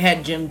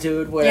Crackhead Gym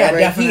Dude, yeah, wherever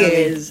definitely. he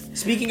is.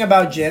 Speaking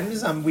about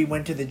gyms, we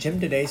went to the gym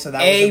today, so that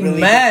was a really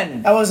Amen.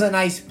 good, that was a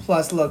nice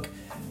plus. Look,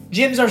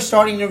 gyms are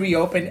starting to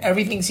reopen.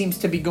 Everything seems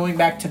to be going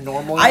back to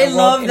normal. I in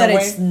love a that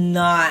way. it's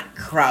not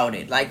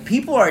crowded. Like,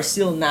 people are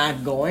still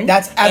not going.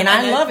 And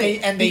I love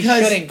it. and they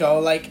because shouldn't go.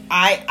 Like,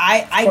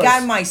 I course.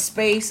 got my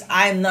space.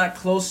 I'm not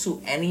close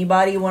to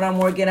anybody when I'm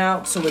working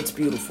out, so it's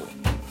beautiful.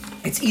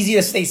 it's easy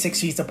to stay 6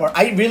 feet apart.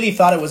 I really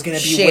thought it was gonna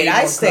be way Shit, more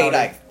I stay crowded.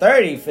 like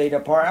 30 feet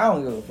apart. I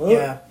don't give a fuck.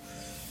 Yeah.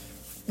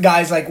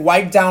 Guys, like,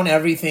 wipe down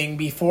everything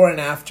before and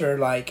after.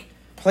 Like,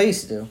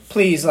 Please do.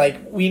 please, like,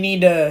 we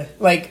need to,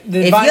 like,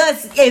 the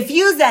If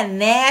you's a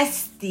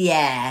nasty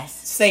ass,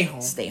 stay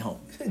home. stay home.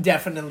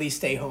 Definitely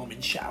stay home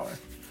and shower.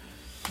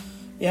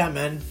 Yeah,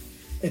 man.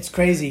 It's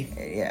crazy.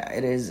 Yeah,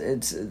 it is.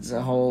 It's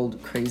a whole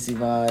crazy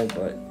vibe,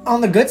 but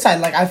On the good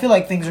side, like, I feel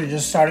like things are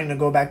just starting to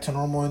go back to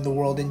normal in the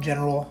world in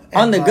general.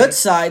 on And, the like, good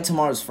side,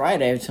 tomorrow's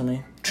Friday to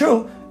me.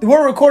 True.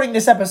 We're recording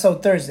this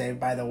episode Thursday,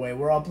 by the way.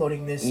 We're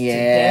uploading this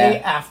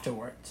today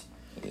afterwards.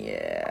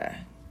 Yeah.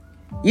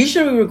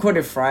 Usually we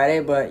recorded Friday,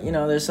 but you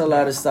know, there's a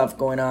lot of stuff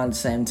going on at the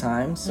same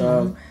time.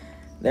 So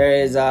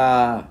there's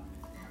a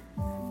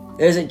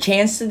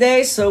chance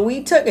today, so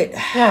we took it.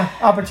 Yeah,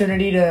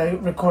 opportunity to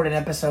record an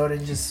episode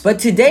and just... But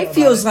today about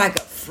feels it. like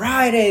a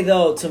Friday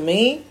though to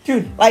me.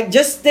 Dude. Like,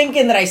 just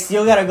thinking that I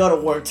still gotta go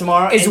to work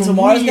tomorrow. It's and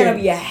tomorrow's weird. gonna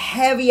be a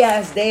heavy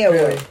ass day at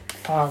Really? work.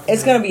 Fuck,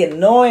 It's man. gonna be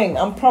annoying.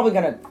 I'm probably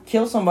gonna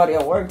kill somebody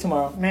at work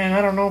tomorrow. Man,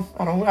 I don't know.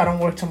 I don't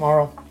work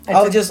tomorrow.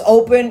 I'll just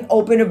open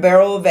a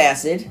barrel of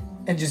acid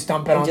and just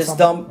dump it and on just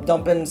someone.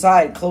 dump it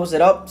inside, close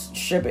it up,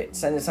 ship it,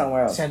 send it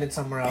somewhere else. Send it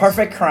somewhere else.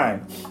 Perfect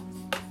crime.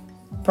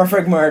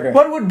 Perfect murder.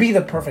 What would be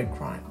the perfect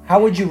crime? How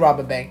would you rob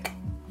a bank?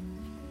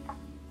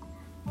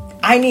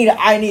 I need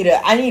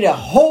a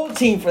whole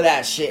team for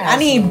that shit. I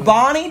Absolutely. need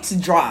Bonnie to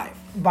drive.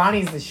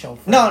 Bonnie's the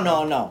chauffeur.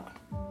 No.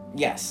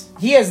 Yes.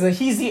 He's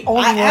the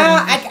only one.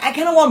 I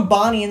kind of want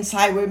Bonnie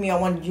inside with me. I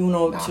want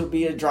Juno to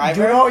be a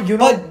driver.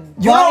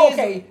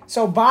 Okay.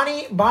 So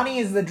Bonnie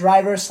is the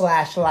driver /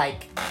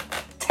 like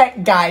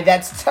tech guy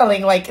that's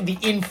telling like the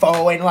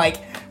info and like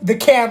the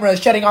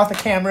cameras, shutting off the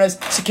cameras,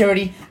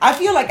 security. I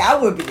feel like I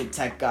would be the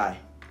tech guy.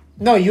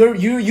 No,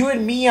 you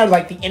and me are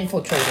like the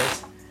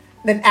infiltrators.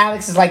 Then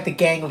Alex is like the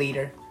gang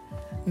leader,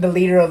 the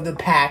leader of the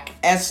pack.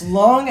 As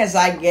long as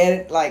I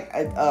get like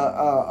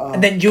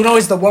And then Juno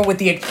is the one with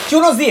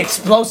Juno's the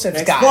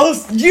explosives guy.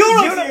 Juno's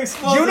the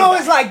explosive Juno guy.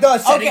 is like the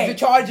setting the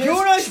charges.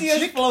 Juno's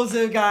the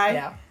explosive guy.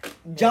 Yeah.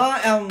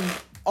 John,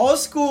 old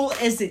school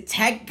is the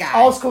tech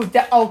guy. Old school.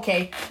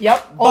 Okay.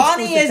 Yep. Old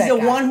Bonnie school's is tech the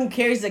guy. one who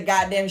carries the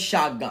goddamn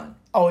shotgun.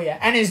 Oh yeah,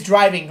 and is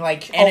driving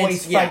like And always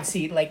it's- yeah. front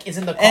seat, like is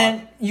in the car.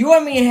 And you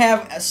and me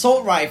have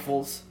assault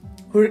rifles.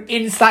 We're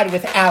inside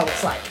with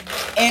Alex, like.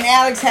 And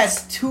Alex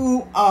has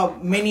 2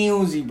 mini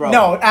Uzi, bro.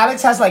 No,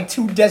 Alex has like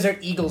 2 Desert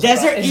Eagles. bro.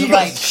 Desert It's Eagles.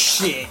 like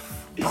Shit.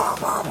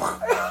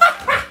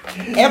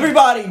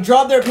 Everybody,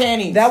 drop their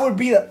panties. that would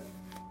be the.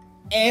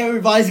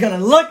 Everybody's gonna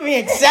look me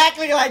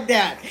exactly like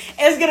that.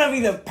 It's gonna be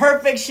the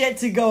perfect shit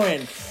to go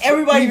in.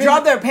 Everybody Even-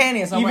 drop their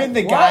panties. I'm Even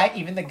like, the what?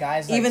 even the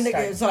guys, like, Even the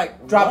start, it's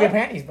like drop what? your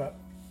panties, bro.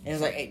 And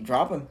it's like, hey,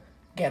 drop them.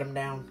 Get them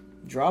down.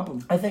 Drop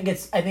them. I think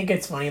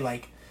it's funny,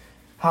 like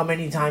how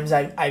many times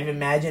I've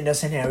imagined a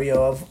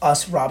scenario of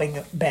us robbing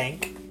a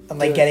bank and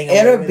like getting away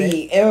It with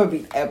would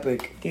be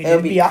epic. Dude, It would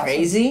it'd be be awesome.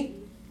 crazy.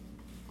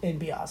 It'd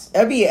be awesome.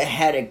 It'd be a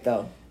headache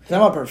though. Cause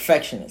I'm a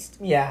perfectionist.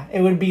 Yeah,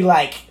 it would be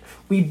like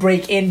we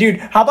break in, dude.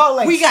 How about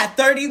like We got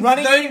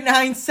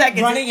 39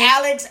 seconds. running in-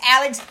 Alex,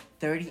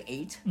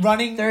 38.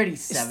 running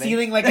 37.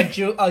 stealing like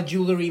a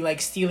jewelry,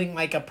 like stealing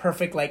like a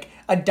perfect like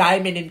a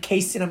diamond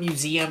encased in a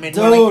museum and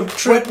Dude, like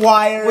trip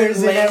wires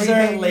with and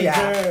everything. laser,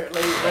 Yeah. red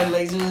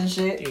lasers and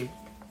shit. Dude,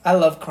 I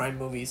love crime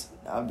movies.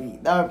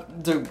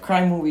 Dude,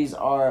 crime movies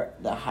are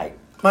the hype.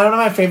 One of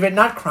my favorite,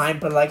 not crime,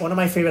 but like one of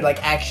my favorite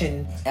like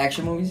action.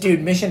 Action movies,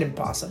 Dude, Mission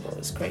Impossible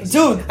is crazy.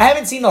 Dude. I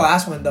haven't seen the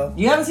last one though.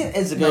 You haven't seen?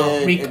 It's No,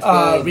 good. It's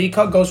good.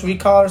 Recall, Ghost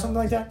Recall or something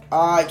like that.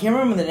 I can't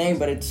remember the name,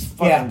 but it's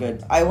fucking Yeah.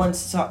 good. I went to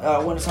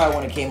saw it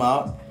when it came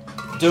out.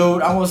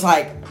 Dude, I was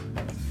like,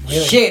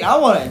 Really? shit, I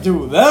want to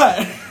do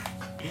that.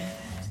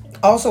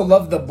 I also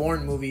love the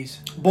Bourne movies.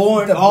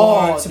 Born, The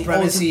Bourne the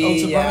Supremacy, Old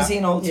Supremacy yeah.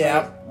 and Ultimate.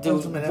 Yeah. Dude,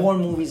 Ultimate. Bourne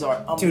movies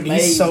are amazing. Dude,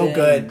 he's so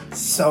good.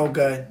 So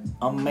good.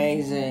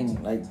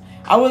 Amazing. Like,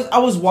 I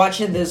was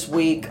watching this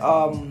week,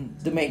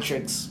 The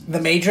Matrix.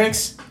 The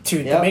Matrix?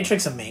 Dude, Yep. The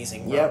Matrix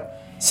amazing. Bro. Yep.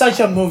 Such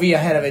a movie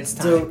ahead of its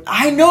time. Dude,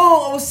 I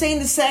know. I was saying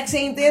the exact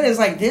same thing. It's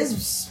like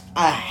this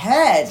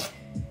ahead.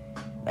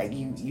 Like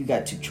you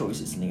got 2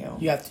 choices, Neo.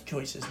 You have 2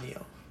 choices,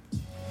 Neo.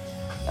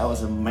 That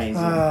was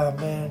amazing. Oh,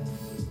 man.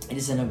 It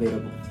is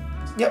unavoidable.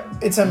 Yep,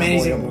 it's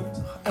amazing.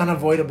 Unavoidable.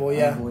 Unavoidable,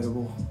 yeah.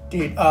 Unavoidable.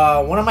 Dude,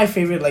 one of my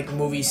favorite like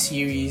movie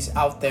series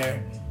out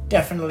there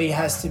definitely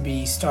has to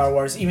be Star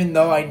Wars. Even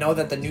though I know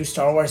that the new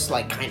Star Wars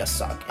like kind of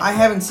suck. I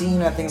haven't seen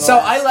nothing. So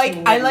I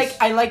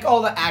like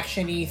all the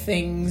actiony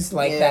things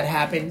like that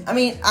happen. I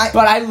mean,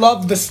 but I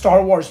love the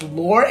Star Wars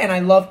lore and I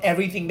love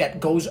everything that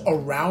goes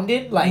around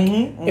it. Like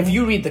if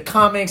you read the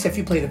comics, if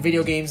you play the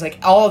video games, like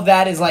all of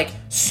that is like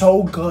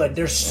so good.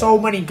 There's so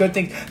many good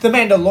things. The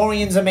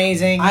Mandalorian's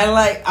amazing.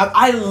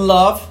 I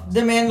love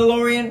The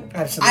Mandalorian.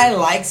 Absolutely. I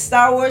like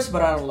Star Wars,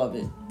 but I don't love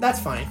it. That's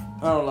fine.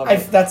 I don't love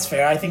it. That's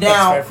fair. I think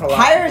Now, that's fair for a lot.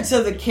 Pirates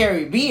of the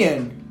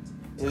Caribbean,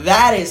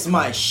 that is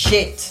my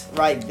shit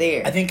right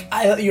there. I think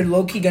you're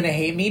low-key gonna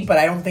hate me, but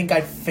I don't think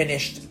I've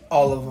finished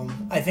all of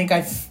them. I think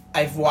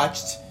I've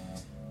watched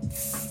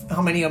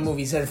how many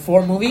movies?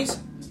 4 movies?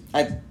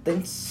 I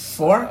think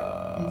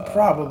 4?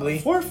 Probably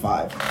 4 or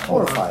 5.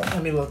 4 or 5.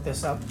 Let me look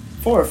this up.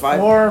 4 or 5.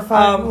 4 or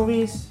 5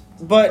 movies.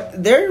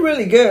 But they're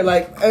really good.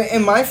 Like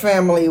in my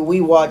family,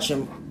 we watch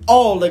them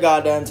all the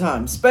goddamn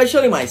time.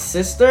 Especially my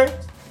sister.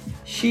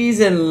 She's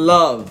in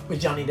love With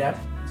Johnny Depp.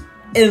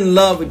 in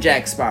love with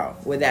Jack Sparrow,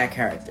 with that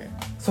character.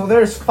 So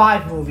there's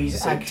 5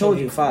 movies. So I Actually, told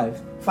you 5.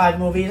 5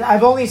 movies.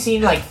 I've only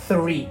seen like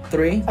 3.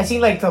 3? I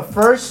seen like the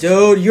first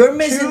Dude, you're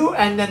missing. 2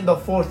 and then the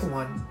 4th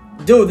one.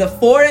 Dude, the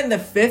 4th and the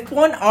 5th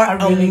one are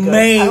Really amazing.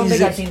 good. I don't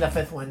think I've seen the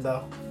 5th one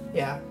though.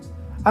 Yeah,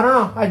 I don't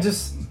know.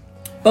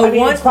 But I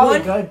mean, it's probably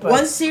good, but-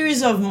 one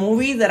series of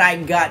movie that I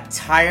got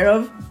tired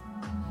of,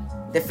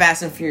 the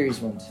Fast and Furious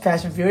ones.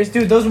 Fast and Furious,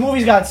 dude. Those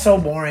movies got so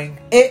boring.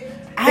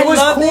 I It was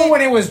loved cool it.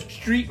 when it was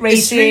street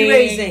racing. Street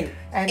racing.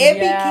 And It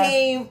yeah.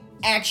 became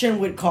action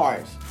with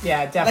cars.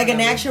 Yeah, definitely.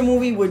 Like an action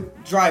movie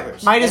with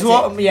drivers. Might as That's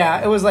well, it.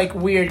 yeah. It was like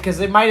weird because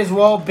it might as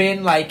well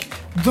been like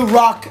the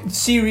Rock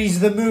series,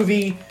 the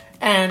movie,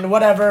 and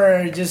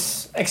whatever,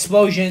 just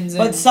explosions.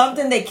 And But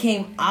something that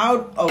came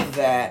out of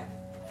that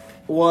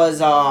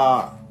was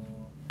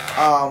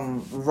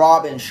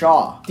Robin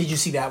Shaw. did you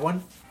see that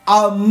one?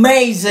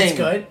 Amazing. It's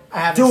good. I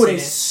haven't Dude, seen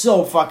it's it.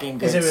 so fucking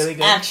good. Is it really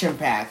good? Action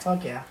packed.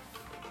 Fuck yeah.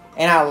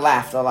 And I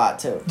laughed a lot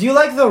too. Do you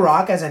like The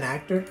Rock as an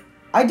actor?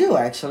 I do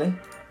actually.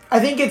 I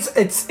think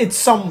it's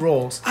some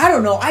roles. I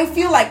don't know. I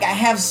feel like I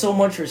have so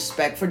much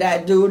respect for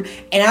that dude,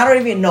 and I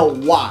don't even know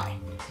why.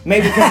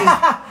 Maybe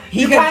because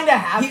You kinda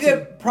have He to.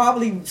 could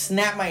probably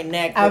snap my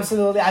neck. with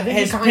Absolutely, I think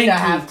you his kind pinky. of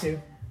have to.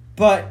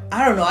 But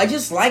I don't know. I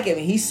just like him.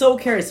 He's so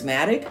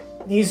charismatic.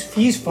 He's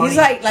funny. He's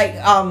like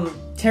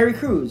Terry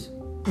Crews.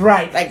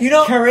 right. Like, you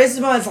know,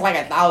 charisma is like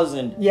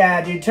 1,000.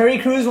 yeah, dude. Terry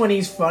Crews when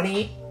he's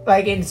funny,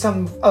 like in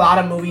a lot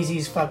of movies,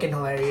 he's fucking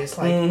hilarious.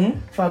 Like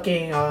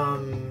fucking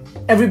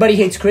Everybody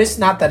Hates Chris.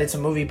 Not that it's a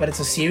movie, but it's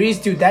a series,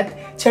 dude.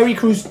 That Terry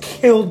Crews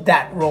killed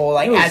that role,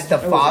 like as the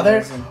it was father.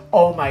 amazing.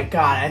 Oh my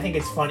god, I think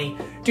it's funny,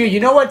 dude. You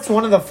know what's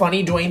one of the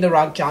funny Dwayne the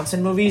Rock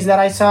Johnson movies that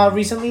I saw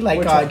recently? Like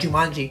Which one?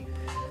 Jumanji.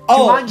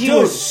 Oh, Jumanji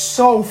dude. was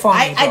so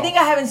funny. I think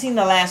I haven't seen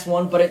the last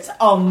one, but it's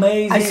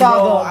amazing. I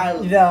saw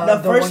bro.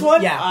 the first one-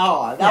 one. yeah.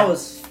 Oh, that Yeah.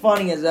 was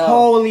funny as hell.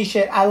 Holy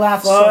shit, I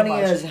laughed so Funny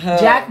much. as hell.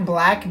 Jack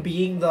Black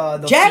being the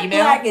Jack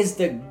female, Black is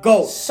the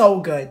GOAT. so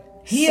good.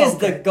 He So is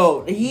the good.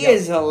 GOAT. He Yep.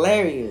 is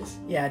hilarious.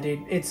 Yeah, dude,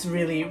 it's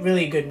really,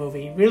 really good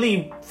movie.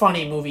 Really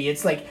funny movie.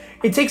 It's like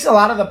it takes a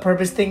lot of the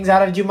purpose things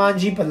out of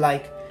Jumanji, but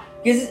like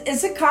Because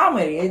it's a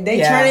comedy. They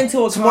Yeah. turn into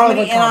a It's more of a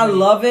comedy, and I comedy.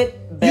 love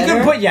it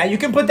better. you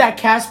can put that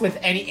cast with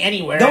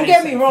anywhere. Don't and get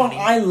it's, me like, wrong.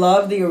 funny. I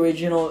love the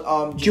original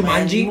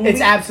Jumanji. movie,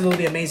 It's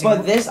absolutely amazing.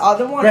 but this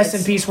other one, Rest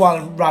in it's- peace,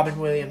 Robin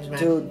Williams, man.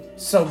 Dude.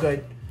 So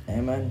good.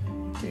 Amen.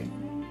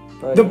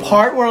 But, The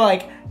part where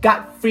I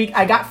got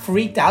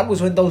freaked out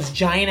was when those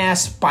giant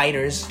ass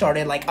spiders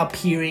started like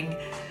appearing.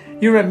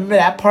 You remember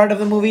that part of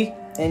the movie?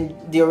 in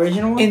the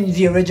original one, In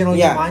the original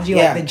Jumanji,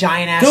 like the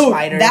giant ass dude,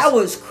 spiders. that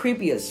was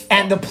creepy as fuck.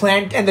 and the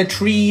plant and the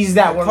trees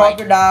that were like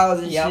Crocodiles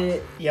and Yep.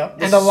 shit. Yep.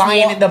 The And the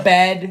lion swamp- in the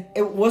bed.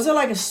 It wasn't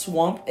like a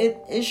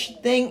swamp-ish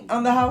thing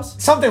on the house.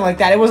 Something like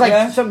that. It was like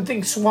Yeah.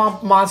 something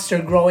swamp monster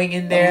growing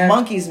in there. The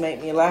monkeys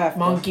make me laugh.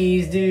 bro.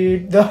 Monkeys,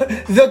 dude.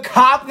 The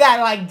cop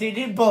that like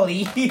didn't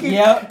believe.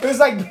 Yep. It was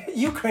like,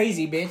 you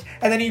crazy bitch.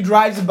 And then he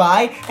drives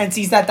by and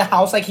sees that the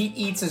house it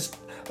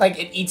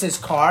eats his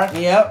car.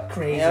 Yep.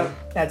 Crazy. Yep.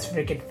 That's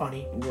freaking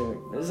funny. Dude,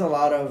 there's a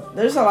lot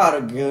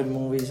of good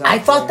movies. I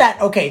thought that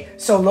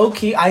so low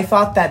key I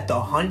thought that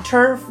the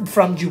hunter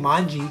from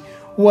Jumanji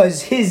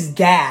was his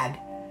dad.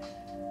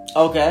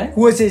 Okay.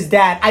 Was his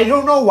dad. I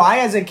don't know why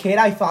as a kid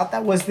I thought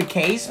that was the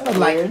case, but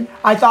like weird.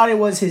 I thought it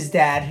was his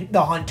dad,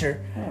 the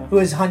hunter, who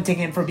was hunting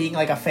him for being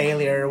like a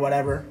failure or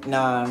whatever.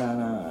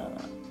 No.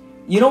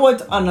 You know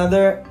what?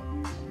 Another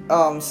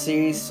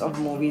series of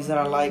movies that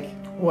I like.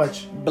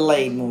 Which?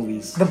 Blade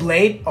movies. The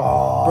Blade?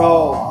 Oh.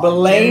 Bro,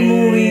 Blade dude.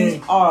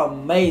 movies are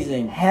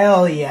amazing.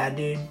 Hell yeah,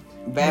 dude.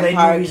 Blade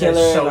Vampire movies are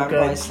Killer, so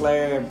Vampire good.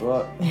 Slayer,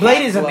 bro.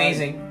 Blade is Half-Blood.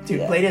 amazing. Dude,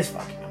 Yeah. Blade is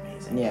fucking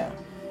amazing. Yeah.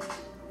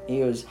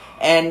 He was.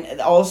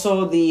 And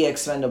also the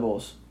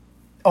Expendables.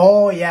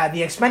 Oh yeah,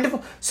 the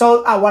Expendables.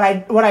 So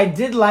what I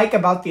did like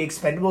about the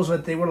Expendables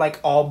was they were like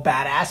all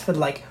badass, but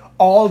like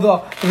all the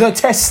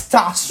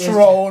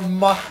testosterone,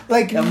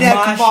 like The neck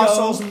macho.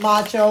 muscles,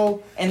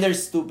 macho, And they're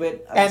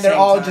stupid. at and the they're same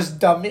all time. just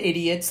dumb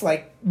idiots,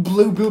 like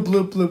bloop bloop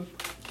bloop bloop.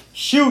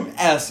 Shoot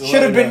S.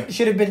 Should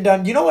have been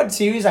done. You know what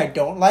series I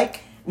don't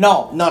like?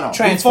 No.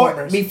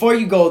 Transformers. Before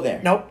you go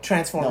there. Nope,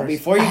 Transformers. No,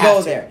 before you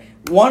go there.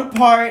 One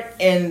part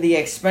in The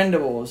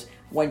Expendables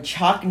when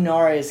Chuck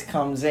Norris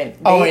comes in.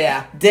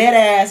 Dead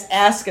ass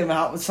ask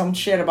him some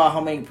shit about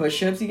how many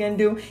push-ups he can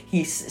do.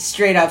 He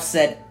straight up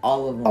said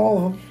all of them. All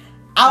of them.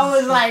 I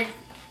was like,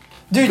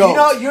 dude,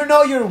 goat. you're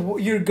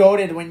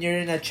goated when you're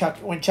in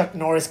when Chuck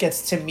Norris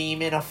gets to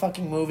meme in a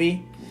fucking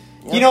movie.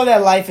 Yep. You know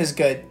that life is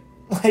good.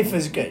 Life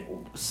is good.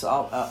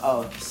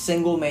 So,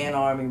 single man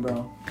army,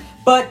 bro.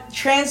 But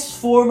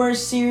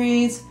Transformers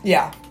series,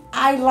 yeah,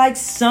 I like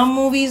some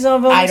movies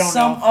of them.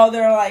 Some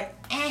other like.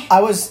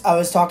 I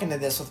was talking to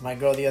this with my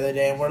girl the other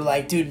day, and we're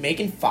like, dude,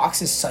 Megan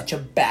Fox is such a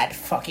bad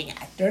fucking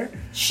actor.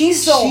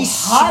 She's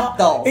hot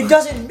though. It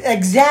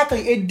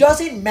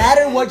doesn't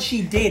matter what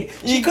she did.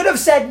 She could have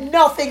said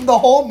nothing the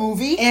whole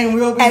movie, and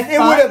it would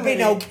have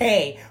been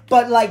okay.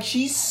 But like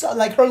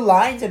like her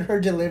lines and her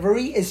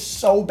delivery is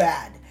so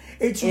bad.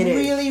 It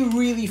really,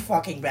 really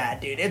fucking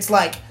bad, dude. It's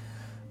like,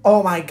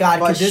 oh my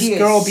god, could this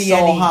girl be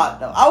so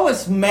hot though? I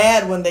was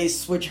mad when they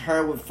switched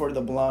her for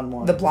the blonde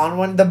one. The blonde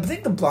one? I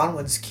think the blonde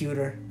one's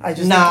cuter. I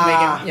just think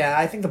Megan. Yeah,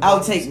 I think the blonde.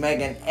 I'll take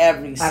Megan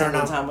every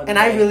single time. And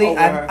I really,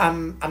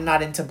 I'm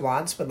not into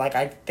blondes, but like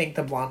I think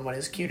the blonde one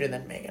is cuter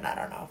than Megan. I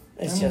don't know.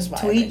 It's just my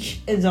to each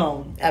his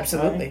own.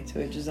 Absolutely, right?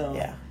 To each his own.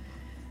 Yeah.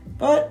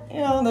 But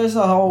there's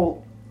a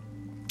whole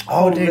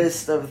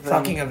list of things.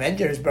 Fucking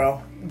Avengers,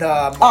 bro.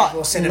 The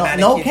Marvel Cinematic.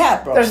 No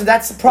cap, bro.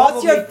 That's probably.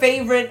 What's your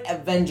favorite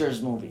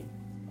Avengers movie?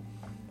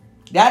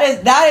 That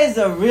is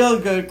a real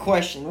good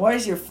question. What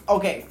is your...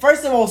 Okay,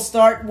 first of all,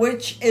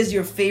 which is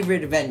your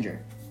favorite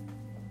Avenger?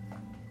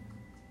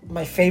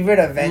 My favorite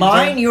Avenger?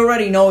 Mine, you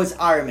already know, is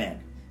Iron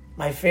Man.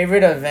 My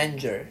favorite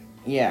Avenger?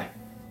 Yeah.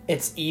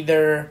 It's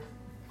either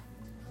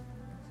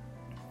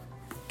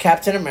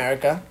Captain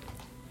America.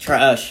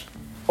 Trash.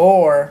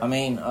 Or...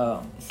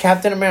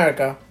 Captain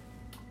America.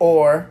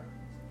 Or...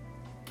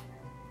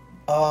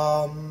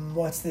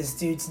 what's this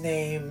dude's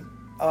name?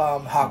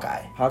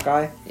 Hawkeye.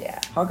 Hawkeye? Yeah.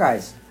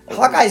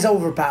 Hawkeye's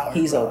overpowered.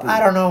 He's OP. I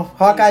don't know.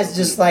 Hawkeye's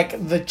just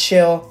like the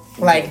chill,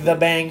 like the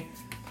bang.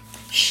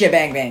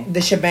 Shebang bang.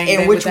 The shebang bang.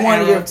 And which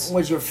one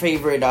was your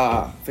favorite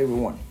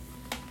one?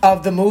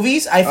 Of the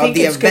movies? I think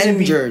it's the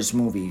Avengers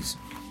movies.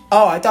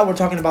 Oh, I thought we were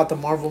talking about the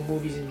Marvel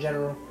movies in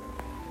general.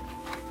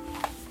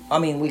 I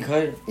mean, we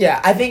could.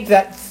 Yeah, I think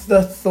that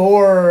the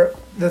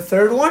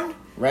third one?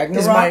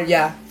 Ragnarok?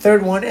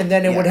 Third one, and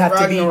then it would have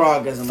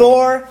Ragnarok to be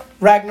Thor,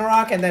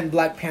 Ragnarok, and then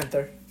Black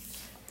Panther.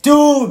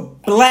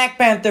 Dude, Black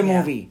Panther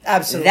movie.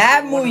 Absolutely.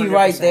 That movie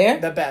right there.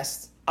 The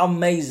best.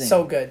 Amazing.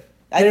 So good.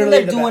 I think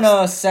they're doing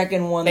a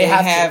second one. They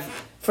have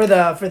for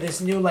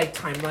this new like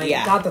timeline.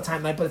 Yeah. Not the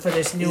timeline, but for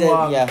this new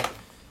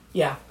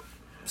Yeah.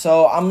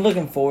 So I'm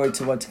looking forward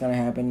to what's gonna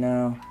happen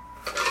now.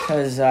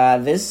 Cause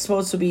this is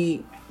supposed to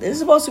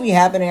be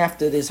happening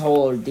after this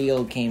whole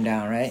ordeal came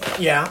down, right?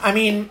 Yeah. I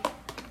mean,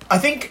 I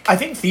think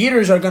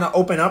theaters are gonna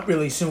open up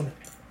really soon.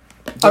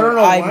 Dude, I don't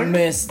know. I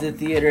miss the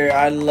theater.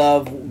 I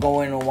love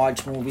going to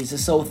watch movies.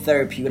 It's so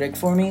therapeutic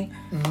for me.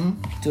 Mm-hmm.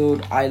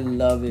 Dude, I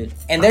love it.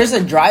 And there's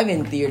a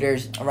drive-in theater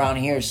around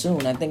here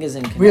soon. I think it's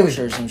in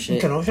Kenosha or some shit.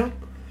 In Kenosha?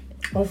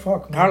 Oh,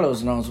 fuck. Man.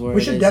 Carlos knows where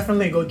we should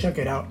definitely go check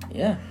it out.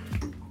 Yeah.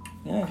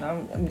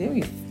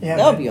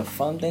 That'll be a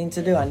fun thing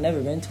to do. I've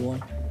never been to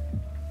one.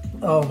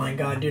 Oh, my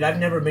God, dude. I've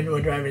never been to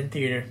a drive-in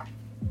theater.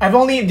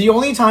 The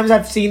only times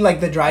I've seen like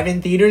the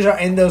drive-in theaters are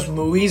in those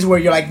movies where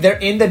you're like they're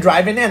in the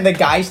drive-in and the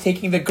guy's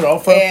taking the girl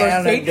for a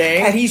first date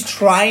and he's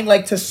trying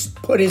like to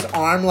put his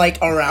arm like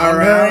around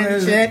her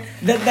and shit.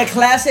 The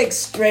classic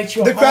stretch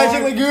your arm. The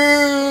classic like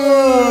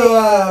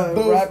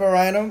wrap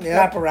around him. Yeah.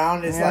 Wrap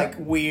around is like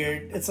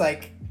weird. It's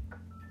like,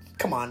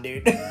 come on,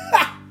 dude.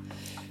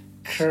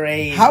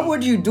 Crazy. How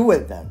would you do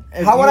it then?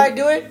 How would I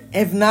do it?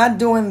 If not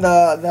doing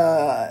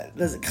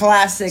the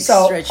classic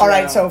stretch. All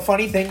right. So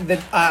funny thing that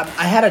I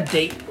had a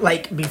date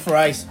like before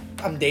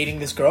I'm dating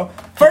this girl.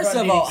 First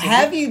of all,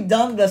 have you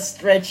done the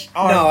stretch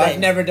arm? No, I've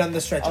never done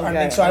the stretch arm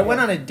thing. So I went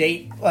on a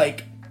date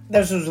like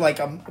this was like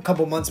a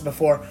couple months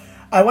before.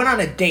 I went on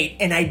a date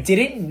and I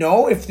didn't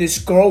know if this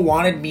girl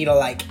wanted me to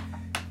like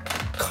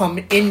come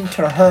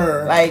into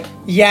her, like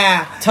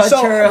touch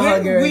her,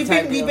 hug her. We've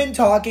been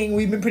talking.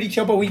 We've been pretty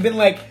chill, but we've been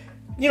like,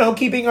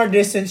 keeping our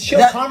distance,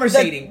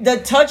 conversating. The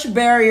touch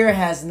barrier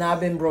has not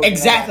been broken.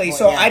 Exactly.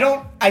 So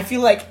I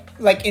feel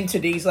like in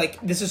today's, like,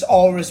 this is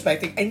all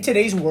respecting. In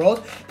today's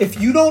world, if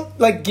you don't,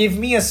 like, give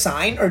me a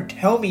sign or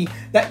tell me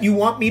that you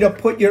want me to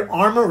put your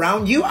arm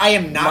around you, I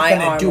am not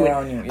going to do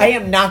it. You, yeah. I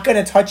am not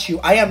going to touch you.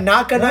 I am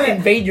not going to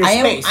invade your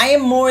space. I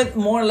am more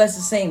or less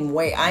the same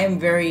way. I am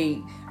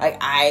very... Like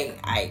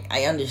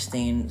I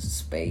understand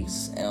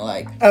space and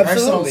like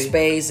personal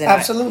space and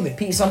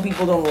absolutely. Some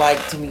people don't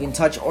like to be in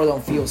touch or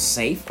don't feel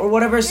safe or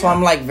whatever. So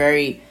I'm like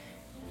very.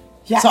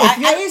 Yeah. So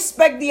I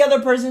expect the other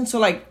person to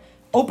like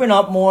open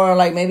up more,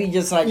 like maybe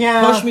just like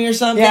push me or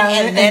something. Yeah,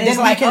 and then it's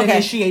like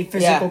initiate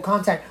physical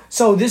contact.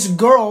 So this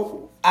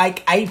girl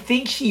I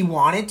think she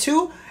wanted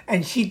to.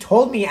 And she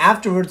told me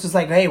afterwards, it's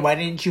like, hey, why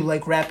didn't you,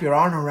 like, wrap your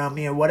arm around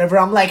me or whatever?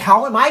 I'm like,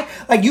 how am I?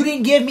 Like, you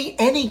didn't give me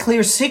any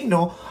clear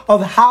signal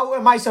of how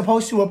am I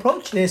supposed to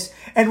approach this.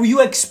 And you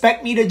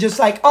expect me to just,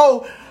 like,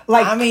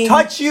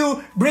 touch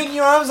you, bring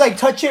your arms, like,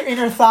 touch your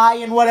inner thigh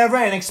and whatever,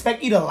 and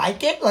expect you to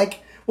like it?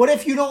 Like, what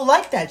if you don't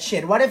like that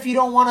shit? What if you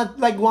don't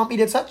want me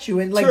to touch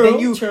you? And, like, then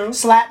you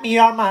slap me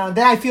on my arm.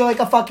 Then I feel like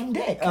a fucking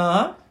dick.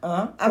 I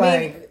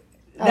mean,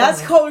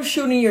 that's called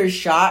shooting your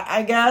shot,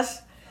 I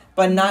guess.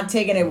 But not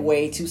taking it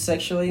way too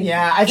sexually.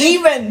 Yeah,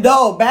 even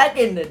though back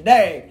in the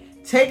day,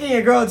 taking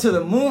a girl to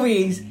the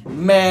movies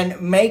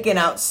meant making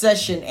out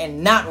session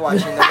and not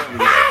watching the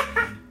movie.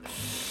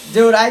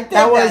 Dude, I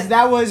think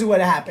that was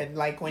what happened.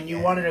 Like when you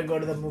wanted to go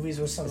to the movies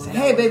with someone.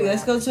 Hey, baby,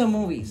 let's go to the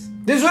movies.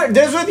 Those were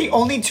the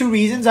only two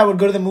reasons I would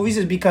go to the movies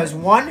is because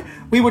one,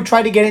 we would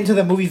try to get into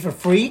the movie for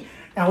free,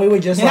 and we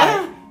would just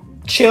like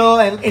chill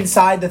and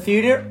inside the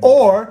theater,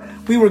 or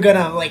we were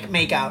gonna like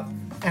make out.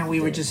 And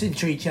we were just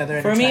into each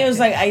other. For me, it was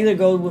like I either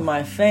go with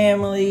my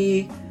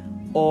family,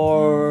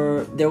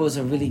 or there was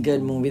a really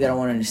good movie that I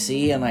wanted to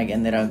see, and like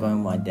ended up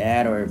going with my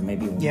dad or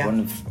maybe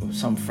one of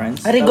some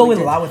friends. I didn't go with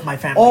a lot with my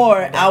family. Or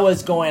I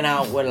was going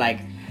out with like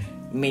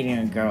meeting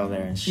a girl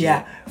there and shit.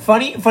 Yeah,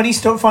 funny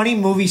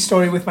movie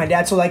story with my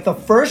dad. So like the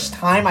first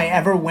time I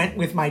ever went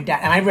with my dad,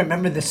 and I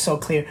remember this so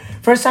clear.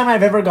 First time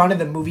I've ever gone to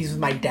the movies with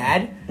my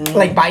dad,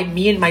 like by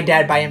me and my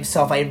dad by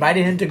himself. I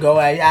invited him to go.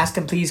 I asked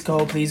him, please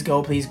go, please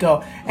go, please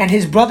go. And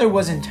his brother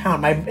was in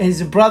town. My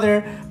dad's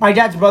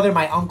brother,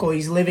 my uncle.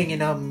 He's living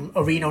in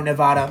Reno,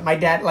 Nevada. My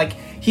dad, like,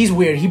 he's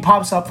weird. He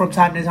pops up from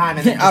time to time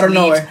and then just I don't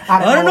know.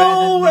 I don't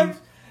know.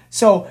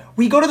 So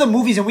we go to the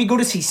movies and we go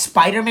to see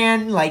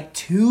Spider-Man like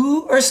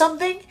 2 or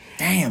something.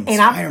 Damn,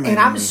 and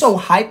I'm so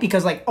hyped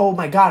because like, oh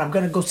my god, I'm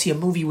gonna go see a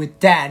movie with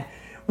Dad.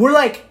 We're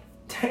like,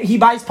 he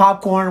buys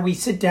popcorn, we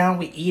sit down,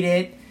 we eat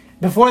it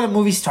before the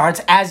movie starts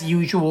as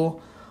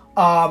usual,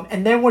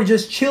 and then we're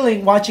just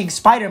chilling watching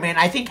Spider-Man.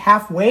 I think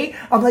halfway,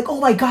 I'm like, oh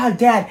my god,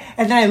 Dad,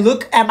 and then I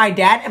look at my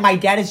dad, and my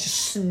dad is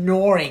just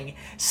snoring,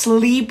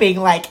 sleeping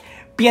like.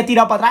 And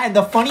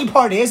the funny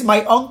part is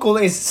my uncle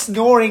is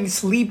snoring,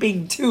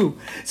 sleeping too.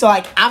 So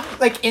like I'm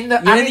like I'm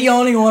the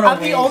only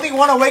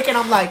one awake, and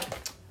I'm like,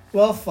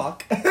 well,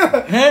 fuck.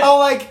 I'm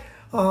like,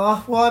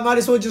 well, I might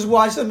as well just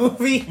watch the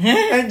movie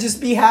and just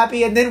be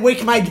happy, and then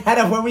wake my dad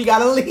up when we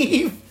gotta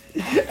leave.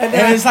 And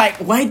then it's like,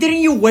 why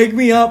didn't you wake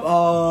me up?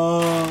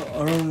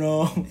 I don't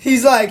know. He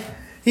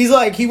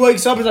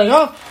wakes up and is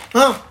like,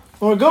 oh.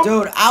 Or go,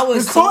 dude. I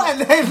was so,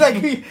 and then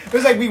it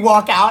was like we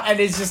walk out, and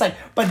it's just like.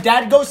 But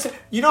Dad goes to,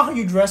 you know how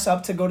you dress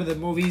up to go to the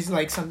movies.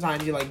 Like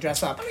sometimes you like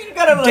dress up. I mean, you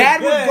gotta look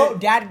Dad good. Would go.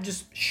 Dad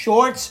just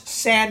shorts,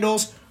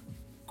 sandals,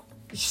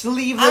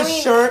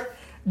 sleeveless shirt.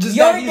 Just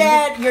your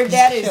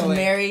dad is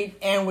married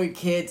and with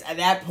kids. At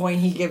that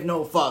point, he give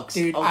no fucks.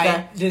 Dude,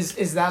 okay?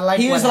 Is that like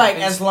he was like,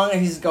 happens? As long as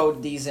he's go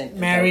decent,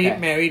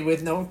 married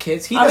with no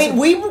kids. We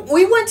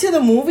went to the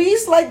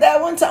movies like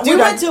that one time. Dude,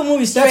 we went to a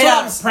movie straight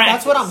out.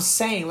 That's what I'm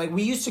saying. Like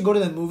we used to go to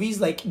the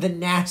movies like the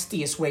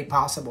nastiest way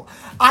possible.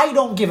 I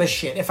don't give a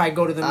shit if I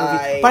go to the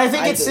movie, but I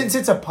think since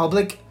it's a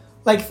public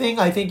like thing,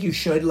 I think you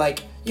should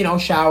like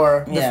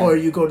shower before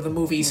you go to the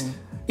movies.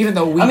 Even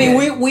though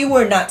we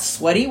were not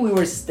sweaty, we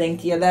were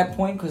stinky at that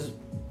point because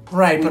but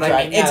dried.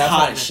 I mean, it's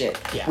hot as shit.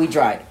 Yeah. We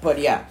dried, but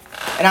yeah,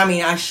 and I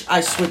mean I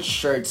switched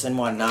shirts and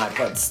whatnot,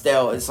 but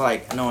still it's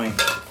like annoying.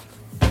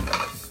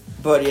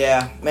 But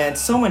yeah, man,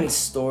 so many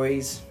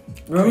stories.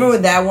 Remember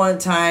that one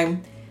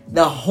time,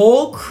 the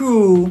whole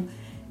crew.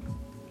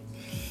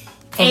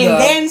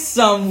 And then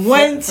some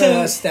went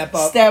to Step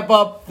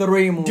Up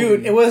 3 movie.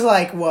 Dude, it was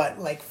like what,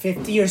 like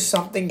 50 or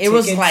something. It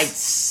was like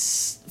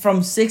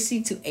from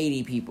 60 to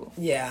 80 people.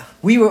 Yeah,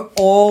 we were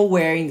all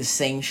wearing the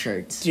same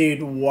shirts.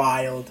 Dude,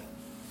 wild.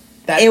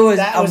 It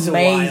was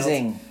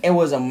amazing. Wild. It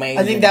was amazing.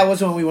 I think that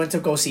was when we went to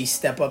go see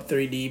Step Up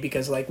 3D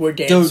because like we're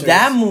dancers. Dude,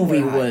 that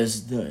movie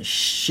was the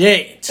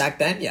shit. Back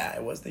then, yeah,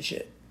 it was the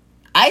shit.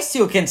 I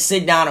still can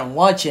sit down and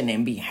watch it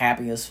and be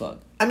happy as fuck.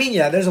 I mean,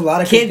 yeah, there's a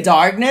lot of Kid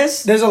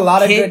Darkness. There's a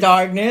lot of Kid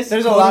Darkness.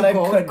 There's a lot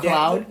of good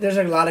Cloud. There's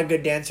a lot of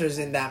good dancers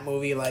in that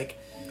movie, like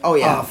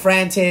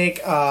Frantic,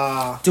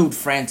 dude,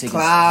 Frantic,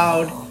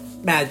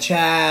 Cloud, Mad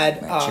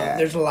Chad.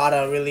 There's a lot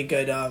of really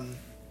good, and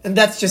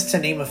that's just to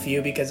name a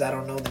few because I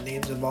don't know the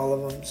names of all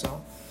of them.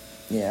 So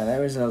yeah,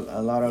 there was a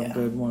lot of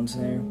good ones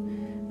there.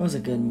 It was a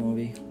good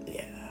movie.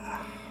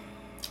 Yeah.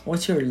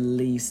 What's your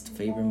least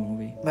favorite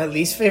movie? My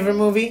least favorite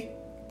movie?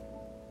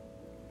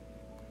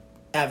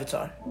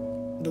 Avatar,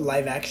 the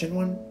live action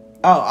one.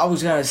 Oh, I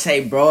was gonna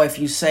say, bro, if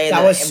you say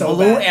that was so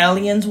Blue bad.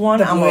 Aliens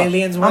one, I'm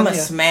gonna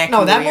smack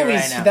you that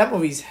movie's right now. That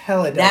movie's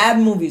hella dope. That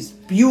movie's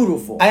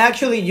beautiful. I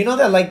actually, you know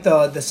that like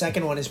the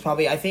second one is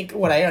probably, I think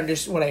what I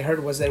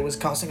heard was that it was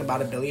costing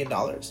about $1 billion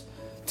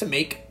to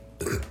make.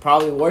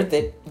 Probably worth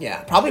it.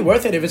 Yeah, probably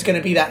worth it if it's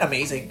gonna be that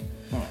amazing.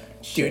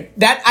 Dude,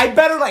 that I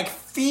better like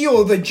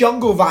feel the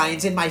jungle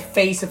vines in my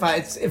face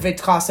if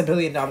it costs $1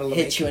 billion to make.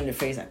 Hit you in the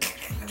face.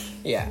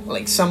 Yeah,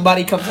 like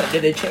somebody comes up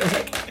to the chair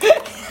like.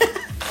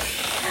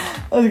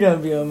 That's gonna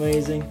be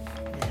amazing.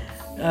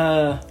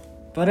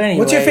 But anyway,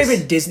 What's your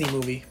favorite Disney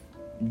movie?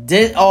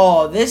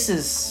 This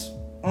is.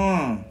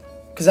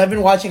 Because I've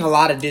been watching a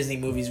lot of Disney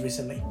movies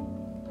recently.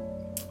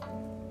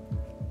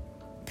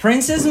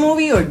 Princess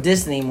movie or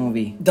Disney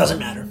movie? Doesn't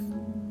matter.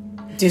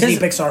 Disney,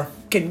 Pixar.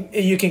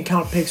 You can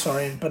count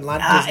Pixar in, but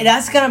not Disney.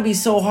 That's gonna be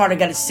so hard. I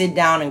gotta sit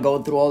down and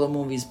go through all the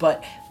movies.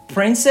 But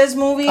princess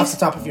movies, Off the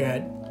top of your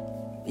head.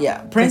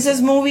 yeah,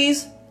 princess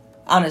movies.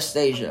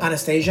 Anastasia.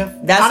 Anastasia?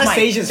 That's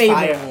Anastasia's my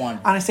favorite fire. one.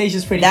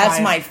 Anastasia's pretty That's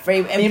fire. my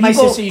favorite. And Me and my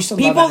sister used to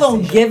love people don't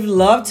Anastasia. give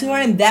love to her,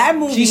 and that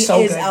movie She's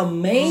so is good.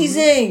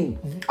 amazing.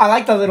 I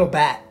like the little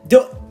bat.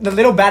 The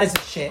little bat is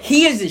the shit.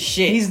 He is the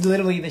shit. He's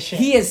literally the shit.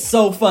 He is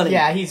so funny.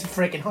 Yeah, he's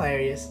freaking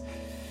hilarious.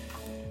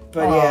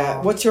 But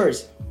yeah, what's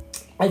yours?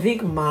 I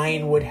think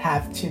mine would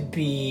have to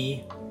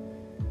be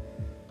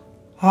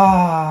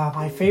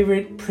my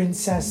favorite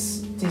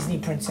Disney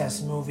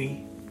princess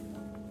movie.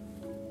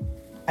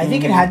 I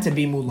think it had to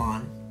be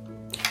Mulan.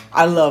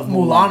 I love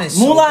Mulan is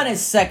so Mulan good.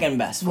 is second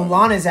best. for me.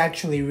 Mulan is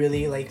actually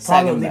really like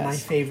Second probably best. my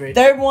favorite.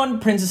 Third one,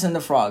 Princess and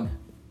the Frog.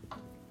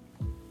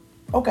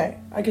 Okay,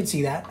 I can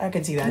see that.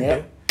 Yep.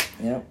 Too.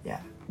 Yep. Yeah,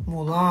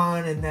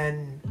 Mulan, and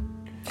then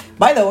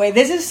By the way,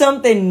 this is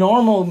something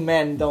normal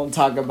men don't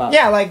talk about.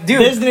 yeah, like dude,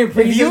 Disney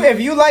princess. if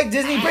you like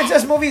Disney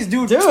princess movies,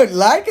 dude,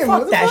 like it.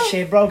 fuck that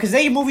shit, bro. Because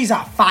they movies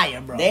are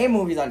fire, bro. They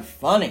movies are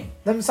funny.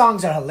 Them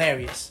songs are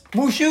hilarious.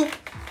 Mushu,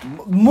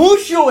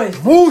 Mushu is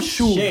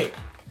Mushu. shit.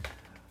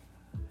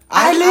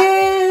 I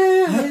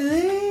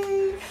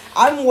live.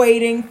 I'm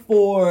waiting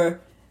for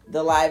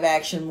the live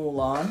action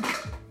Mulan.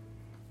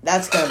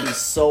 That's gonna be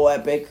so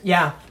epic.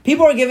 Yeah,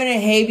 People are giving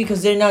it hate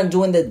because they're not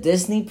doing the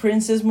Disney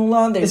Princess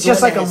Mulan. it's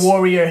just like a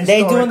warrior.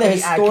 They're doing the historically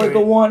historical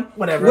accurate. one,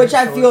 Whatever, which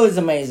I historic. feel is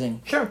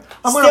amazing. Sure,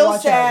 I'm gonna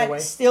watch that either way.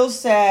 Still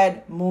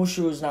sad.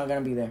 Mushu is not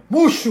gonna be there.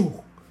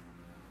 Mushu.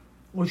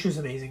 Mushu's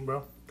amazing,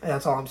 bro.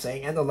 That's all I'm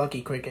saying. And the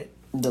Lucky Cricket.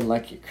 The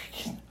lucky.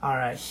 All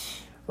right.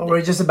 Well,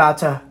 we're just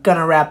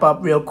gonna wrap up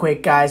real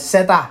quick, guys.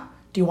 Seta,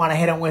 do you want to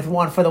hit him with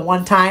one for the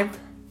one time?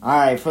 All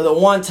right, for the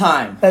one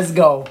time, Let's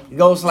go. it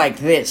goes like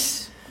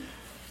this.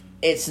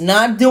 It's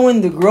not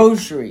doing the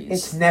groceries.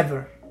 It's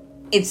never.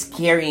 It's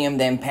carrying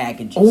them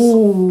packages.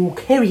 Ooh,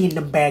 carrying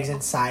the bags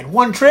inside.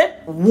 One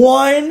trip.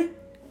 One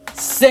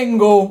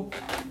single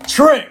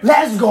trip.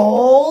 Let's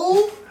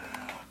go.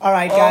 All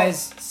right,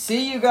 guys.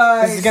 See you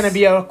guys. This is going to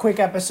be a quick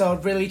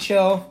episode. Really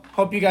chill.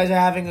 Hope you guys are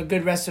having a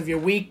good rest of your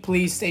week.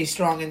 Please stay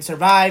strong and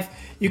survive.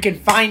 You can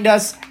find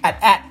us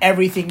at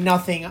Everything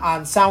Nothing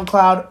on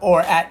SoundCloud or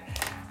at...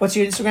 What's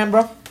your Instagram,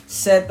 bro?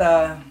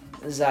 Seta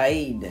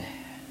Zaid.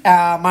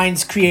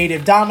 Mine's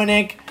Creative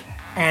Dominic.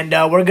 And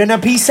we're going to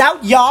peace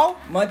out, y'all.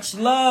 Much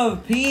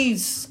love.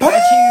 Peace. Peace.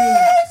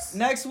 Catch you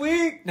next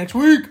week. Next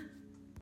week.